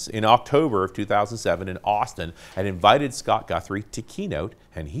conference in October of 2007 in Austin and invited Scott Guthrie to keynote,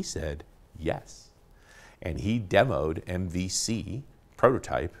 and he said yes. And he demoed MVC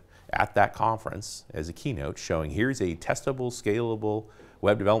prototype at that conference as a keynote, showing here's a testable, scalable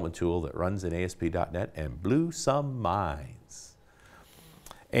web development tool that runs in ASP.NET, and blew some minds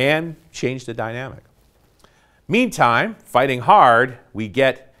and changed the dynamic. Meantime, fighting hard, we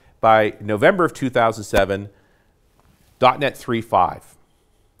get, by November of 2007, .NET 3.5.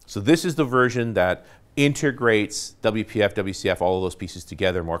 So this is the version that integrates WPF, WCF, all of those pieces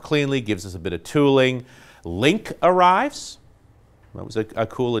together more cleanly, gives us a bit of tooling. Link arrives. That was a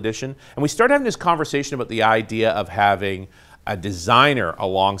cool addition. And we started having this conversation about the idea of having a designer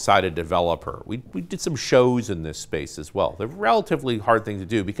alongside a developer. We did some shows in this space as well. They're a relatively hard thing to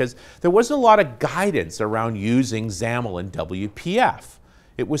do because there wasn't a lot of guidance around using XAML and WPF.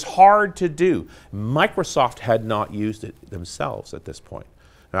 It was hard to do. Microsoft had not used it themselves at this point.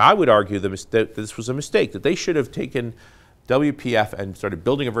 Now, I would argue that this was a mistake, that they should have taken WPF and started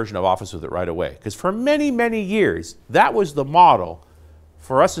building a version of Office with it right away. Because for many, many years, that was the model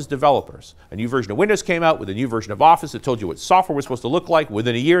for us as developers. A new version of Windows came out with a new version of Office that told you what software was supposed to look like.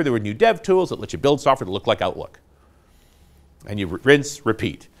 Within a year, there were new dev tools that let you build software that looked like Outlook. And you rinse,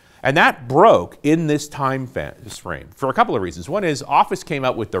 repeat. And that broke in this time frame for a couple of reasons. One is Office came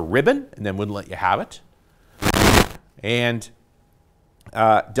out with the ribbon and then wouldn't let you have it. And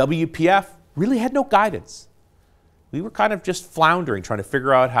WPF really had no guidance. We were kind of just floundering, trying to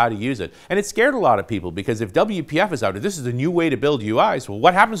figure out how to use it. And it scared a lot of people because if WPF is out, if this is a new way to build UIs, well,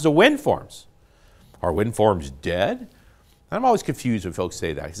 what happens to WinForms? Are WinForms dead? I'm always confused when folks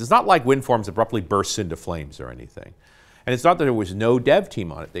say that. Because it's not like WinForms abruptly bursts into flames or anything. And it's not that there was no dev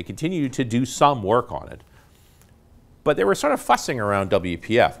team on it. They continued to do some work on it. But they were sort of fussing around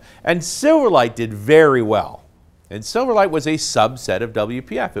WPF. And Silverlight did very well. And Silverlight was a subset of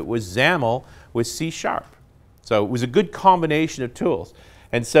WPF. It was XAML with C#. So it was a good combination of tools.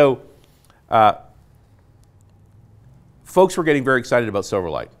 And so folks were getting very excited about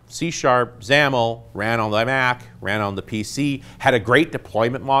Silverlight. C#, XAML, ran on the Mac, ran on the PC, had a great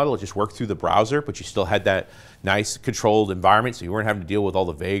deployment model. It just worked through the browser, but you still had that nice controlled environment, so you weren't having to deal with all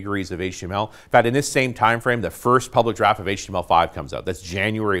the vagaries of HTML. In fact, in this same time frame, the first public draft of HTML5 comes out. That's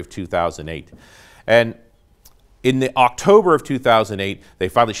January of 2008. And in the October of 2008, they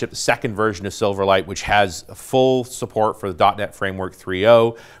finally shipped the second version of Silverlight, which has full support for the .NET Framework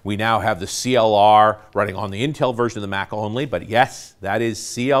 3.0. We now have the CLR running on the Intel version of the Mac only, but yes, that is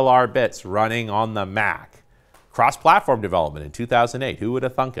CLR bits running on the Mac. Cross-platform development in 2008. Who would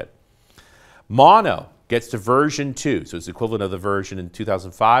have thunk it? Mono gets to version 2, so it's the equivalent of the version in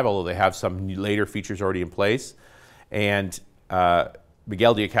 2005, although they have some later features already in place. And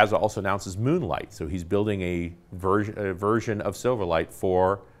Miguel de Icaza also announces Moonlight, so he's building a version of Silverlight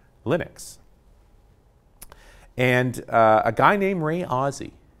for Linux. And a guy named Ray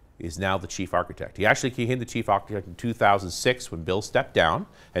Ozzie is now the chief architect. He actually became the chief architect in 2006 when Bill stepped down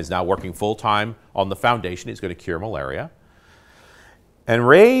and is now working full-time on the foundation. He's going to cure malaria. And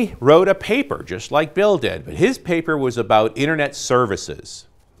Ray wrote a paper, just like Bill did, but his paper was about internet services.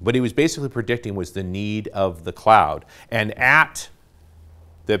 What he was basically predicting was the need of the cloud. And at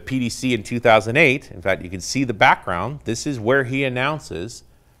the PDC in 2008, in fact, you can see the background, this is where he announces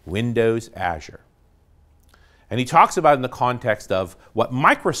Windows Azure. And he talks about it in the context of what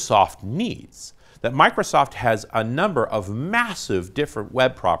Microsoft needs, that Microsoft has a number of massive different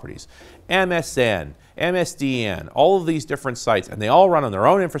web properties, MSN, MSDN, all of these different sites, and they all run on their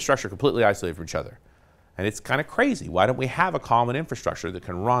own infrastructure completely isolated from each other. And it's kind of crazy. Why don't we have a common infrastructure that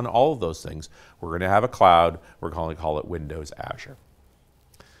can run all of those things? We're going to have a cloud. We're going to call it Windows Azure.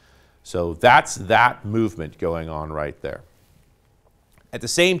 So that's that movement going on right there. At the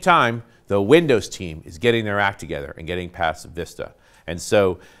same time, the Windows team is getting their act together and getting past Vista. And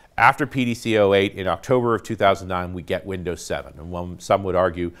so after PDC 08, in October of 2009, we get Windows 7. And some would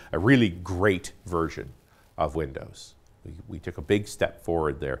argue a really great version of Windows. We took a big step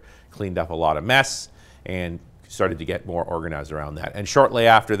forward there, cleaned up a lot of mess, and started to get more organized around that. And shortly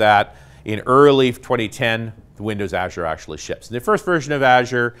after that, in early 2010, the Windows Azure actually ships. And the first version of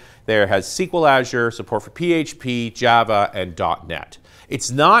Azure there has SQL Azure, support for PHP, Java, and .NET. It's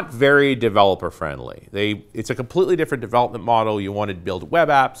not very developer friendly. It's a completely different development model. You want to build web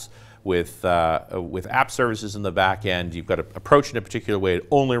apps with app services in the back end. You've got to approach it in a particular way. It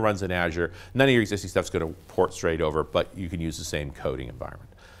only runs in Azure. None of your existing stuff is going to port straight over, but you can use the same coding environment.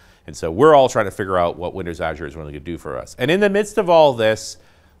 And so we're all trying to figure out what Windows Azure is really going to do for us. And in the midst of all this,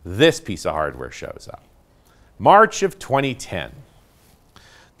 this piece of hardware shows up. March of 2010,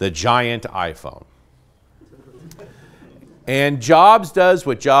 the giant iPhone. And Jobs does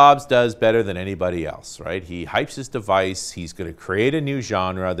what Jobs does better than anybody else, right? He hypes his device. He's going to create a new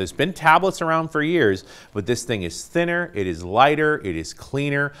genre. There's been tablets around for years, but this thing is thinner, it is lighter, it is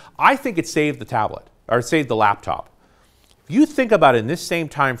cleaner. I think it saved the tablet, or saved the laptop. If you think about it in this same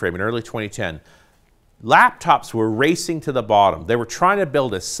time frame in early 2010, laptops were racing to the bottom. They were trying to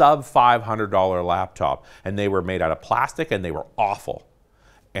build a sub $500 laptop, and they were made out of plastic, and they were awful.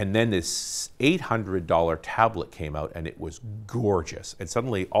 And then this $800 tablet came out, and it was gorgeous. And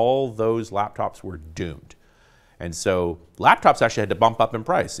suddenly, all those laptops were doomed. And so laptops actually had to bump up in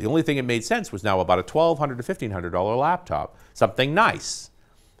price. The only thing that made sense was now about a $1,200 to $1,500 laptop, something nice,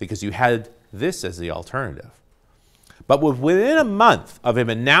 because you had this as the alternative. But within a month of him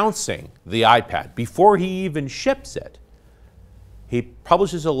announcing the iPad, before he even ships it, he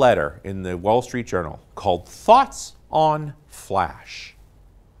publishes a letter in the Wall Street Journal called Thoughts on Flash.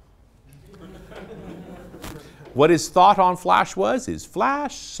 What his thought on Flash was is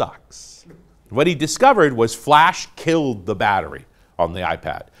Flash sucks. What he discovered was Flash killed the battery on the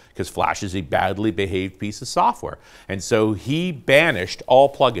iPad because Flash is a badly behaved piece of software. And so he banished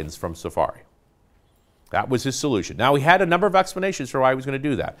all plugins from Safari. That was his solution. Now, he had a number of explanations for why he was going to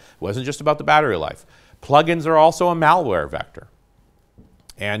do that. It wasn't just about the battery life. Plugins are also a malware vector.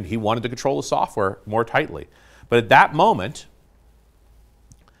 And he wanted to control the software more tightly. But at that moment,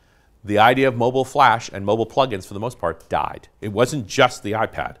 the idea of mobile flash and mobile plugins, for the most part, died. It wasn't just the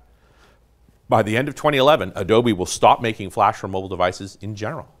iPad. By the end of 2011, Adobe will stop making flash for mobile devices in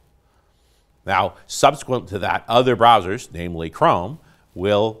general. Now, subsequent to that, other browsers, namely Chrome,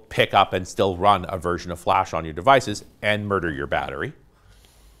 will pick up and still run a version of Flash on your devices and murder your battery.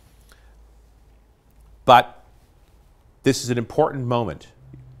 But this is an important moment.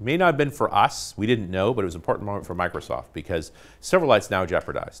 It may not have been for us, we didn't know, but it was an important moment for Microsoft because Silverlight's now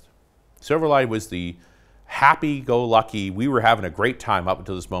jeopardized. Silverlight was the happy-go-lucky, we were having a great time up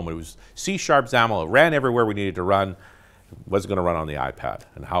until this moment. It was C# XAML, it ran everywhere we needed to run, it wasn't going to run on the iPad.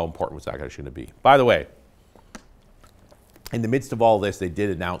 And how important was that actually going to be? By the way, in the midst of all this, they did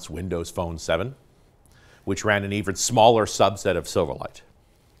announce Windows Phone 7, which ran an even smaller subset of Silverlight.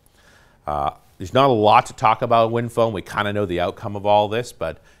 There's not a lot to talk about WinPhone. We kind of know the outcome of all this,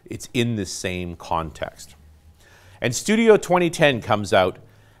 but it's in the same context. And Studio 2010 comes out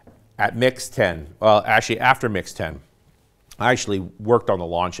at Mix 10. Well, actually, after Mix 10. I actually worked on the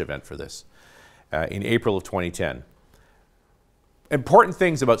launch event for this in April of 2010. Important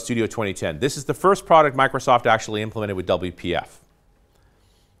things about Studio 2010. This is the first product Microsoft actually implemented with WPF.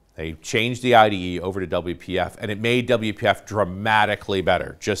 They changed the IDE over to WPF, and it made WPF dramatically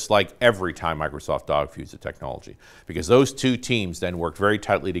better, just like every time Microsoft dogfoosed the technology, because those two teams then worked very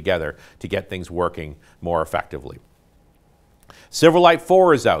tightly together to get things working more effectively. Silverlight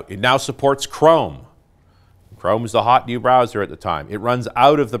 4 is out. It now supports Chrome. Chrome is the hot new browser at the time. It runs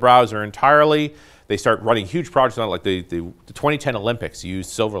out of the browser entirely. They start running huge projects on it, like the 2010 Olympics used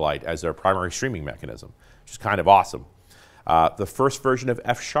Silverlight as their primary streaming mechanism, which is kind of awesome. The first version of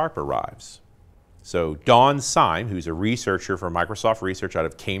F# arrives. So Don Syme, who's a researcher for Microsoft Research out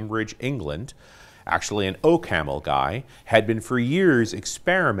of Cambridge, England, actually an OCaml guy, had been for years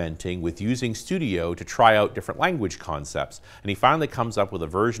experimenting with using Studio to try out different language concepts. And he finally comes up with a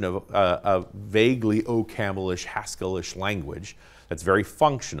version of a vaguely OCaml-ish, Haskell-ish language that's very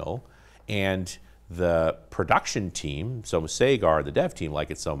functional. And the production team, so Sagar, the dev team,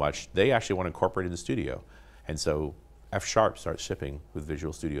 like it so much, they actually want to incorporate it in the Studio. And so F# starts shipping with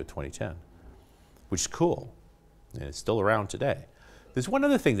Visual Studio 2010, which is cool, and it's still around today. There's one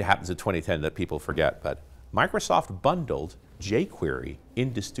other thing that happens in 2010 that people forget, but Microsoft bundled jQuery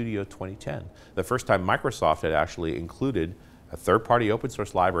into Studio 2010. The first time Microsoft had actually included a third-party open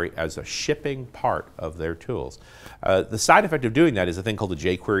source library as a shipping part of their tools. The side effect of doing that is a thing called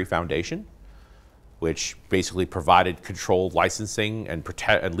the jQuery Foundation, which basically provided controlled licensing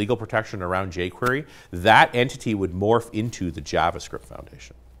and legal protection around jQuery. That entity would morph into the JavaScript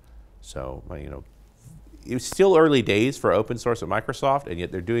Foundation. So, you know, it was still early days for open source at Microsoft, and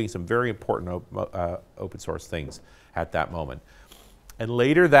yet they're doing some very important open source things at that moment. And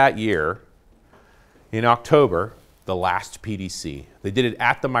later that year, in October, the last PDC. They did it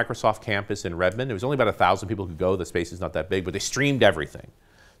at the Microsoft campus in Redmond. It was only about 1,000 people who could go. The space is not that big, but they streamed everything.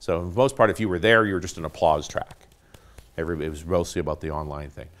 So for the most part, if you were there, you were just an applause track. It was mostly about the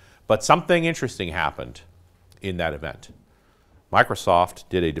online thing. But something interesting happened in that event. Microsoft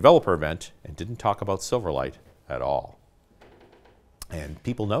did a developer event and didn't talk about Silverlight at all. And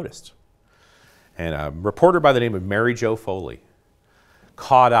people noticed. And a reporter by the name of Mary Jo Foley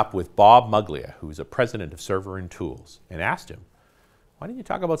caught up with Bob Muglia, who's a president of Server and Tools, and asked him, why didn't you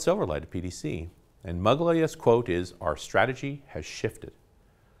talk about Silverlight at PDC? And Muglia's quote is, our strategy has shifted.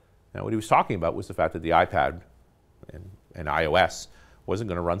 Now, what he was talking about was the fact that the iPad and iOS wasn't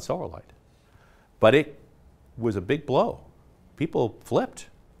going to run Silverlight. But it was a big blow. People flipped.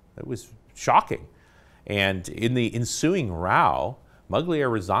 It was shocking. And in the ensuing row,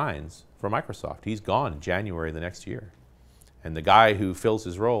 Muglia resigns from Microsoft. He's gone in January the next year. And the guy who fills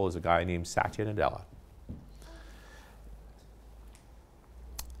his role is a guy named Satya Nadella.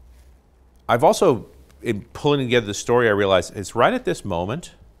 I've also, in pulling together the story, I realized it's right at this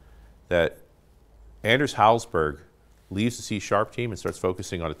moment that Anders Hallsberg leaves the C# team and starts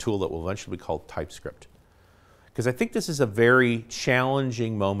focusing on a tool that will eventually be called TypeScript. Because I think this is a very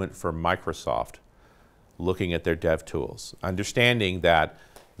challenging moment for Microsoft looking at their dev tools, understanding that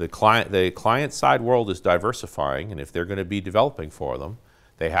the client-side world is diversifying, and if they're going to be developing for them,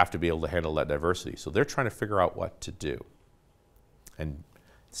 they have to be able to handle that diversity. So they're trying to figure out what to do. And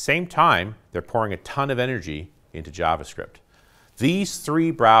at the same time, they're pouring a ton of energy into JavaScript. These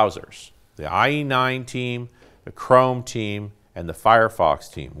three browsers, the IE9 team, the Chrome team, and the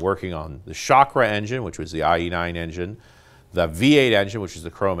Firefox team, working on the Chakra engine, which was the IE9 engine, the V8 engine, which is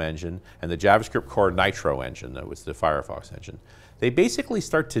the Chrome engine, and the JavaScript Core Nitro engine, that was the Firefox engine. They basically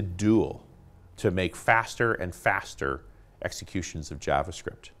start to duel to make faster and faster executions of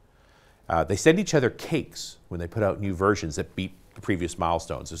JavaScript. They send each other cakes when they put out new versions that beat the previous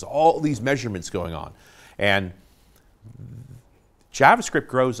milestones. There's all these measurements going on. And JavaScript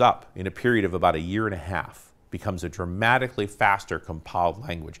grows up in a period of about 1.5 years, becomes a dramatically faster compiled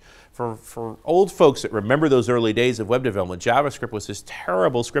language. For old folks that remember those early days of web development, JavaScript was this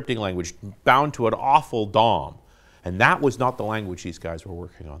terrible scripting language bound to an awful DOM. And that was not the language these guys were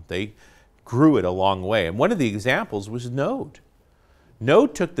working on. They grew it a long way. And one of the examples was Node.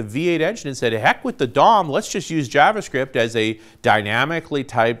 Node took the V8 engine and said, heck with the DOM, let's just use JavaScript as a dynamically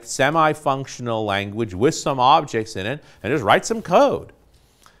typed, semi-functional language with some objects in it, and just write some code.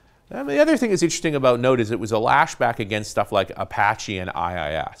 And the other thing that's interesting about Node is it was a lashback against stuff like Apache and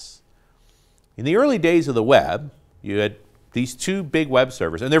IIS. In the early days of the web, you had these two big web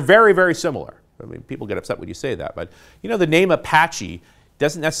servers, and they're very, very similar. I mean, people get upset when you say that, but you know, the name Apache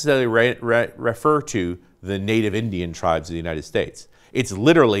doesn't necessarily refer to the native Indian tribes of the United States. It's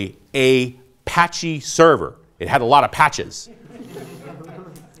literally a patchy server. It had a lot of patches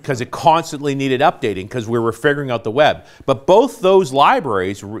because it constantly needed updating because we were figuring out the web. But both those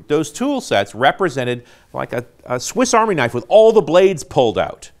libraries, those tool sets represented like a Swiss Army knife with all the blades pulled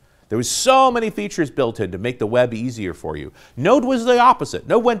out. There was so many features built in to make the web easier for you. Node was the opposite.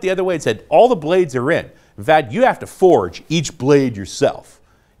 Node went the other way and said, all the blades are in. In fact, you have to forge each blade yourself.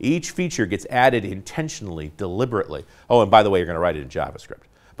 Each feature gets added intentionally, deliberately. Oh, and by the way, you're going to write it in JavaScript.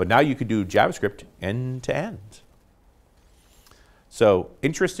 But now you can do JavaScript end to end. So,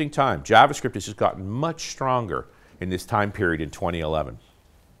 interesting time. JavaScript has just gotten much stronger in this time period in 2011.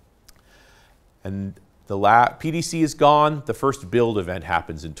 And the PDC is gone. The first build event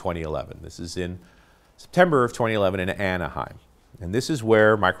happens in 2011. This is in September of 2011 in Anaheim. And this is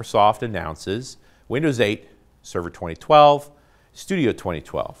where Microsoft announces Windows 8, Server 2012, Studio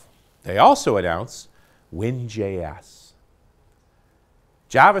 2012. They also announce WinJS.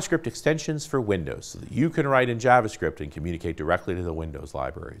 JavaScript extensions for Windows so that you can write in JavaScript and communicate directly to the Windows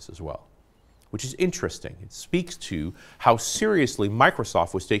libraries as well, which is interesting. It speaks to how seriously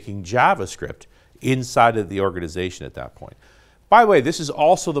Microsoft was taking JavaScript inside of the organization at that point. By the way, this is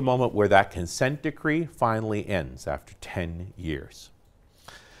also the moment where that consent decree finally ends after 10 years.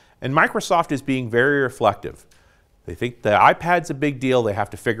 And Microsoft is being very reflective. They think the iPad's a big deal. They have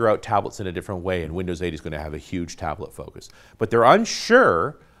to figure out tablets in a different way, and Windows 8 is going to have a huge tablet focus. But they're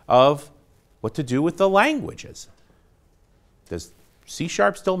unsure of what to do with the languages. Does C#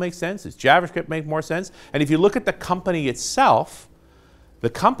 still make sense? Does JavaScript make more sense? And if you look at the company itself, the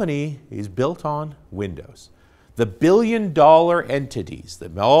company is built on Windows. The billion-dollar entities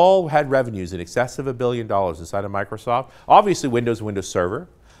that all had revenues in excess of $1 billion inside of Microsoft, obviously Windows and Windows Server,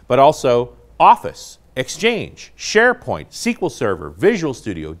 but also Office, Exchange, SharePoint, SQL Server, Visual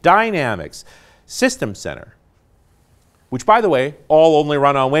Studio, Dynamics, System Center, which, by the way, all only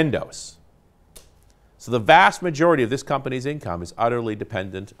run on Windows. So the vast majority of this company's income is utterly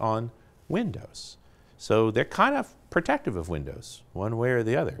dependent on Windows. So they're kind of protective of Windows, one way or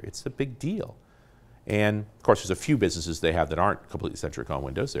the other. It's a big deal. And, of course, there's a few businesses they have that aren't completely centric on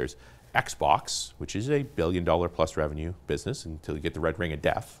Windows. There's Xbox, which is a $1 billion plus revenue business until you get the red ring of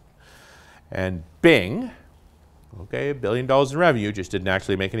death. And Bing, okay, $1 billion in revenue, just didn't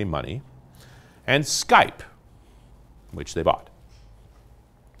actually make any money. And Skype, which they bought.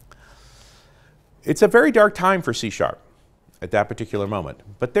 It's a very dark time for C# at that particular moment.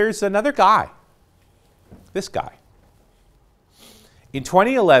 But there's another guy, this guy. In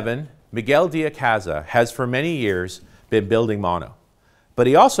 2011, Miguel Diaz-Casa has for many years been building Mono. But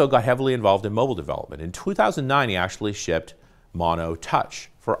he also got heavily involved in mobile development. In 2009, he actually shipped Mono Touch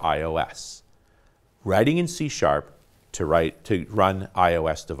for iOS, writing in C# to run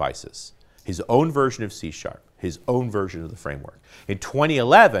iOS devices. His own version of C#, his own version of the framework. In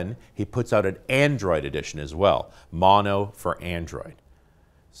 2011, he puts out an Android edition as well, Mono for Android.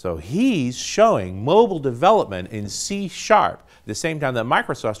 So he's showing mobile development in C# at the same time that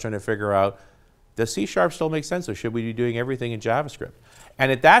Microsoft's trying to figure out, does C# still make sense, or should we be doing everything in JavaScript?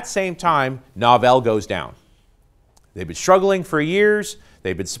 And at that same time, Novell goes down. They've been struggling for years.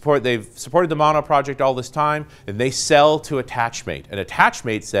 They've supported the Mono project all this time, and they sell to Attachmate. And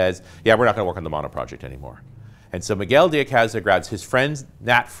Attachmate says, yeah, we're not going to work on the Mono project anymore. And so Miguel Diaz-Casa grabs his friend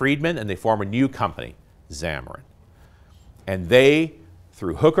Nat Friedman, and they form a new company, Xamarin. And they,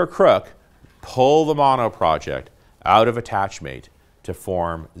 through hook or crook, pull the Mono project out of Attachmate to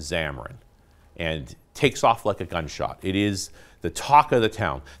form Xamarin. And takes off like a gunshot. It is the talk of the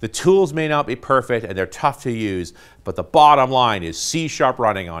town. The tools may not be perfect and they're tough to use, but the bottom line is C#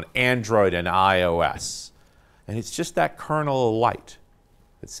 running on Android and iOS. And it's just that kernel of light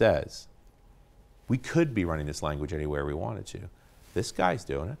that says, we could be running this language anywhere we wanted to. This guy's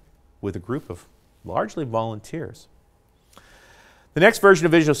doing it with a group of largely volunteers. The next version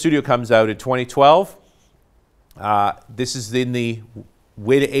of Visual Studio comes out in 2012. This is in the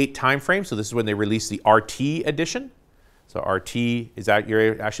Win 8 timeframe, so this is when they released the RT edition. So RT is that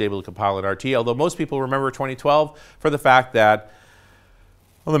you're actually able to compile an RT, although most people remember 2012 for the fact that,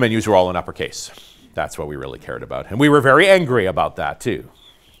 well, the menus were all in uppercase. That's what we really cared about. And we were very angry about that too.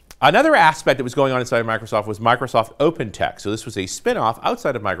 Another aspect that was going on inside of Microsoft was Microsoft OpenText. So this was a spin-off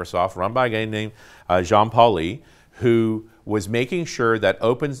outside of Microsoft run by a guy named Jean-Paul Lee, who was making sure that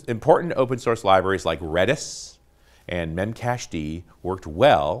important open source libraries like Redis and Memcached worked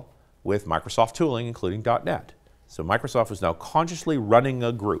well with Microsoft tooling, including .NET. So Microsoft was now consciously running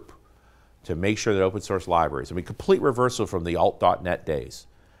a group to make sure that open source libraries, I mean, complete reversal from the alt.NET days,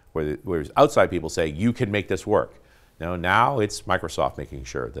 where outside people say, you can make this work. No, now it's Microsoft making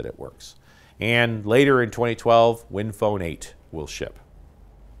sure that it works. And later in 2012, WinPhone 8 will ship.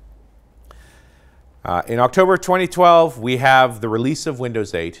 In October 2012, we have the release of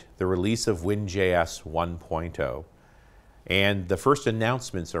Windows 8, the release of WinJS 1.0, and the first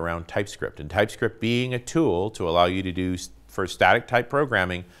announcements around TypeScript, and TypeScript being a tool to allow you to do for static type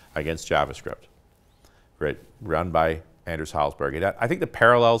programming against JavaScript, run by Anders Hejlsberg. And I think the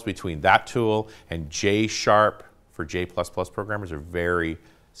parallels between that tool and J# for J++ programmers are very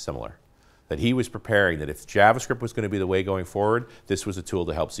similar. That he was preparing that if JavaScript was going to be the way going forward, this was a tool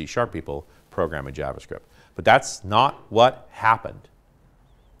to help C# people program in JavaScript. But that's not what happened.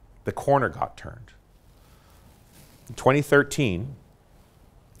 The corner got turned. In 2013,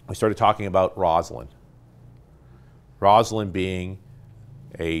 we started talking about Roslyn. Roslyn being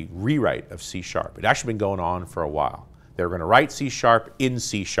a rewrite of C#. It had actually been going on for a while. They were going to write C# in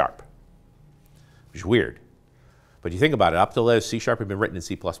C#, which is weird. But you think about it, up till then, C# had been written in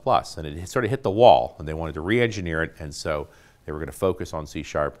C++, and it sort of hit the wall, and they wanted to re-engineer it, and so they were going to focus on C#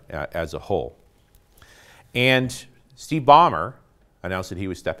 as a whole. And Steve Ballmer announced that he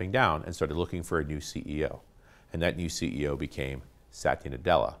was stepping down and started looking for a new CEO. And that new CEO became Satya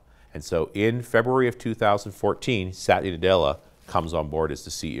Nadella. And so in February of 2014, Satya Nadella comes on board as the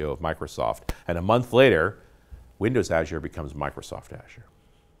CEO of Microsoft. And a month later, Windows Azure becomes Microsoft Azure.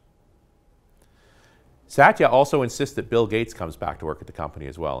 Satya also insists that Bill Gates comes back to work at the company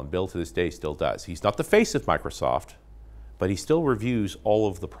as well, and Bill to this day still does. He's not the face of Microsoft, but he still reviews all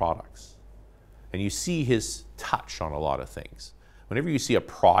of the products. And you see his touch on a lot of things. Whenever you see a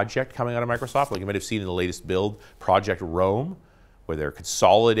project coming out of Microsoft, like you might have seen in the latest build, Project Rome, where they're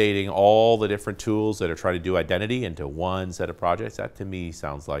consolidating all the different tools that are trying to do identity into one set of projects, that to me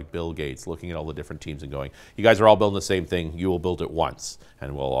sounds like Bill Gates looking at all the different teams and going, you guys are all building the same thing, you will build it once,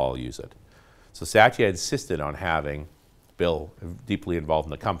 and we'll all use it. So Satya insisted on having Bill deeply involved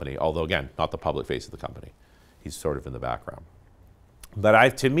in the company, although again, not the public face of the company. He's sort of in the background.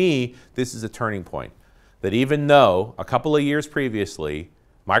 But to me, this is a turning point. That even though a couple of years previously,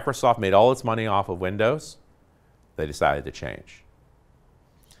 Microsoft made all its money off of Windows, they decided to change.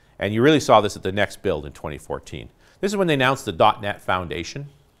 And you really saw this at the next build in 2014. This is when they announced the .NET Foundation.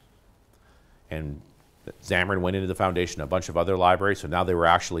 And Xamarin went into the foundation, a bunch of other libraries, so now they were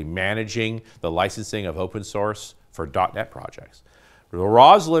actually managing the licensing of open source for .NET projects. The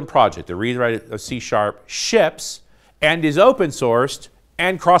Roslyn project, the rewrite of C#, ships and is open sourced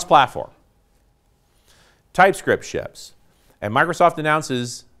and cross-platform. TypeScript ships. And Microsoft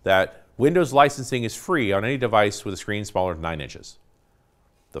announces that Windows licensing is free on any device with a screen smaller than 9 inches.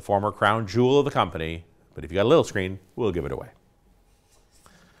 The former crown jewel of the company, but if you got a little screen, we'll give it away.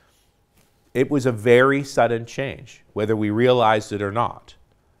 It was a very sudden change, whether we realized it or not.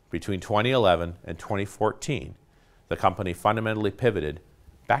 Between 2011 and 2014, the company fundamentally pivoted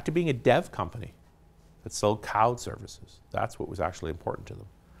back to being a dev company that sold cloud services. That's what was actually important to them.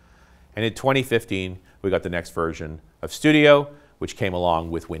 And in 2015, we got the next version of Studio, which came along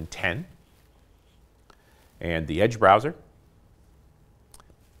with Win 10 and the Edge browser.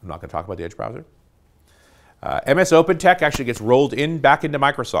 I'm not going to talk about the Edge browser. MS OpenTech actually gets rolled back into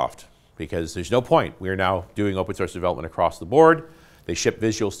Microsoft because there's no point. We are now doing open source development across the board. They ship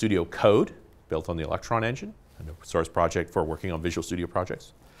Visual Studio Code, built on the Electron engine, an open source project for working on Visual Studio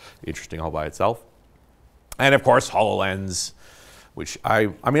projects. Interesting all by itself. And of course, HoloLens, which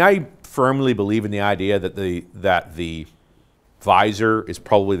I firmly believe in the idea that the visor is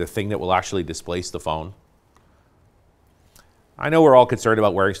probably the thing that will actually displace the phone. I know we're all concerned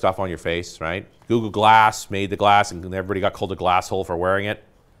about wearing stuff on your face, right? Google Glass made the glass and everybody got called a glass hole for wearing it.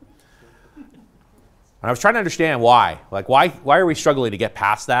 And I was trying to understand why. Like, why are we struggling to get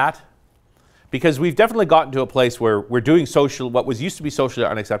past that? Because we've definitely gotten to a place where we're doing what was used to be socially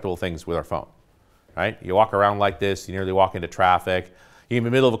unacceptable things with our phone, right? You walk around like this, you nearly walk into traffic. You're in the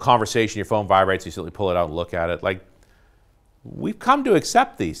middle of a conversation, your phone vibrates, you simply pull it out and look at it. Like, we've come to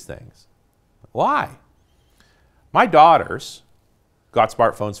accept these things. Why? My daughters got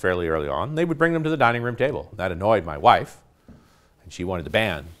smartphones fairly early on. They would bring them to the dining room table. That annoyed my wife, and she wanted to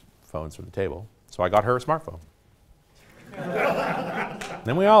ban phones from the table. So I got her a smartphone.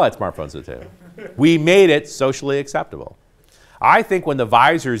 Then we all had smartphones at the table. We made it socially acceptable. I think when the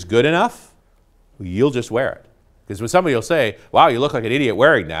visor is good enough, you'll just wear it. Because when somebody will say, wow, you look like an idiot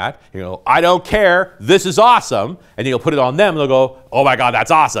wearing that, you go, I don't care, this is awesome. And you'll put it on them, and they'll go, oh my God,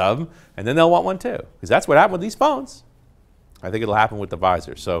 that's awesome. And then they'll want one too. Because that's what happened with these phones. I think it'll happen with the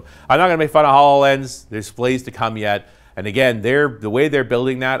visor. So I'm not going to make fun of HoloLens. There's displays to come yet. And again, the way they're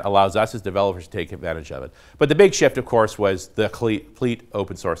building that allows us as developers to take advantage of it. But the big shift, of course, was the complete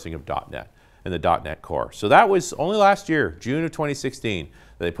open sourcing of .NET and the .NET Core. So that was only last year, June of 2016,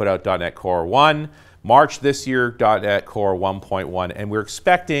 that they put out .NET Core 1. March this year, .NET Core 1.1. And we're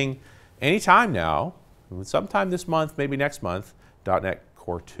expecting any time now, sometime this month, maybe next month, .NET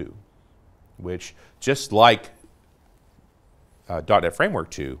Core 2, which just like .NET Framework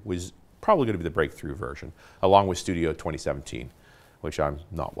 2 was probably going to be the breakthrough version, along with Studio 2017, which I'm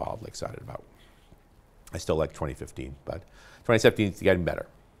not wildly excited about. I still like 2015, but 2017 is getting better.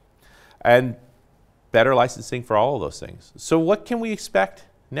 And better licensing for all of those things. So what can we expect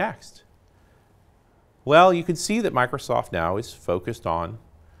next? Well, you can see that Microsoft now is focused on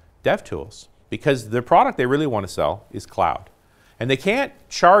dev tools because the product they really want to sell is cloud. And they can't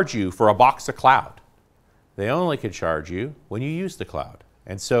charge you for a box of cloud. They only can charge you when you use the cloud.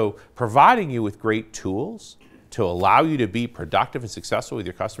 And so providing you with great tools to allow you to be productive and successful with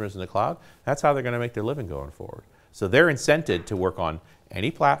your customers in the cloud, that's how they're going to make their living going forward. So they're incented to work on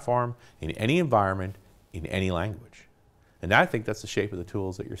any platform, in any environment, in any language. And I think that's the shape of the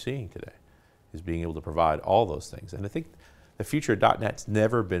tools that you're seeing today, is being able to provide all those things. And I think the future of .NET's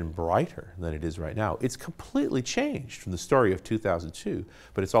never been brighter than it is right now. It's completely changed from the story of 2002,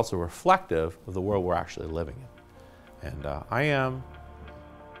 but it's also reflective of the world we're actually living in. And I am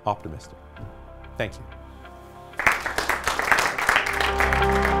optimistic. Thank you.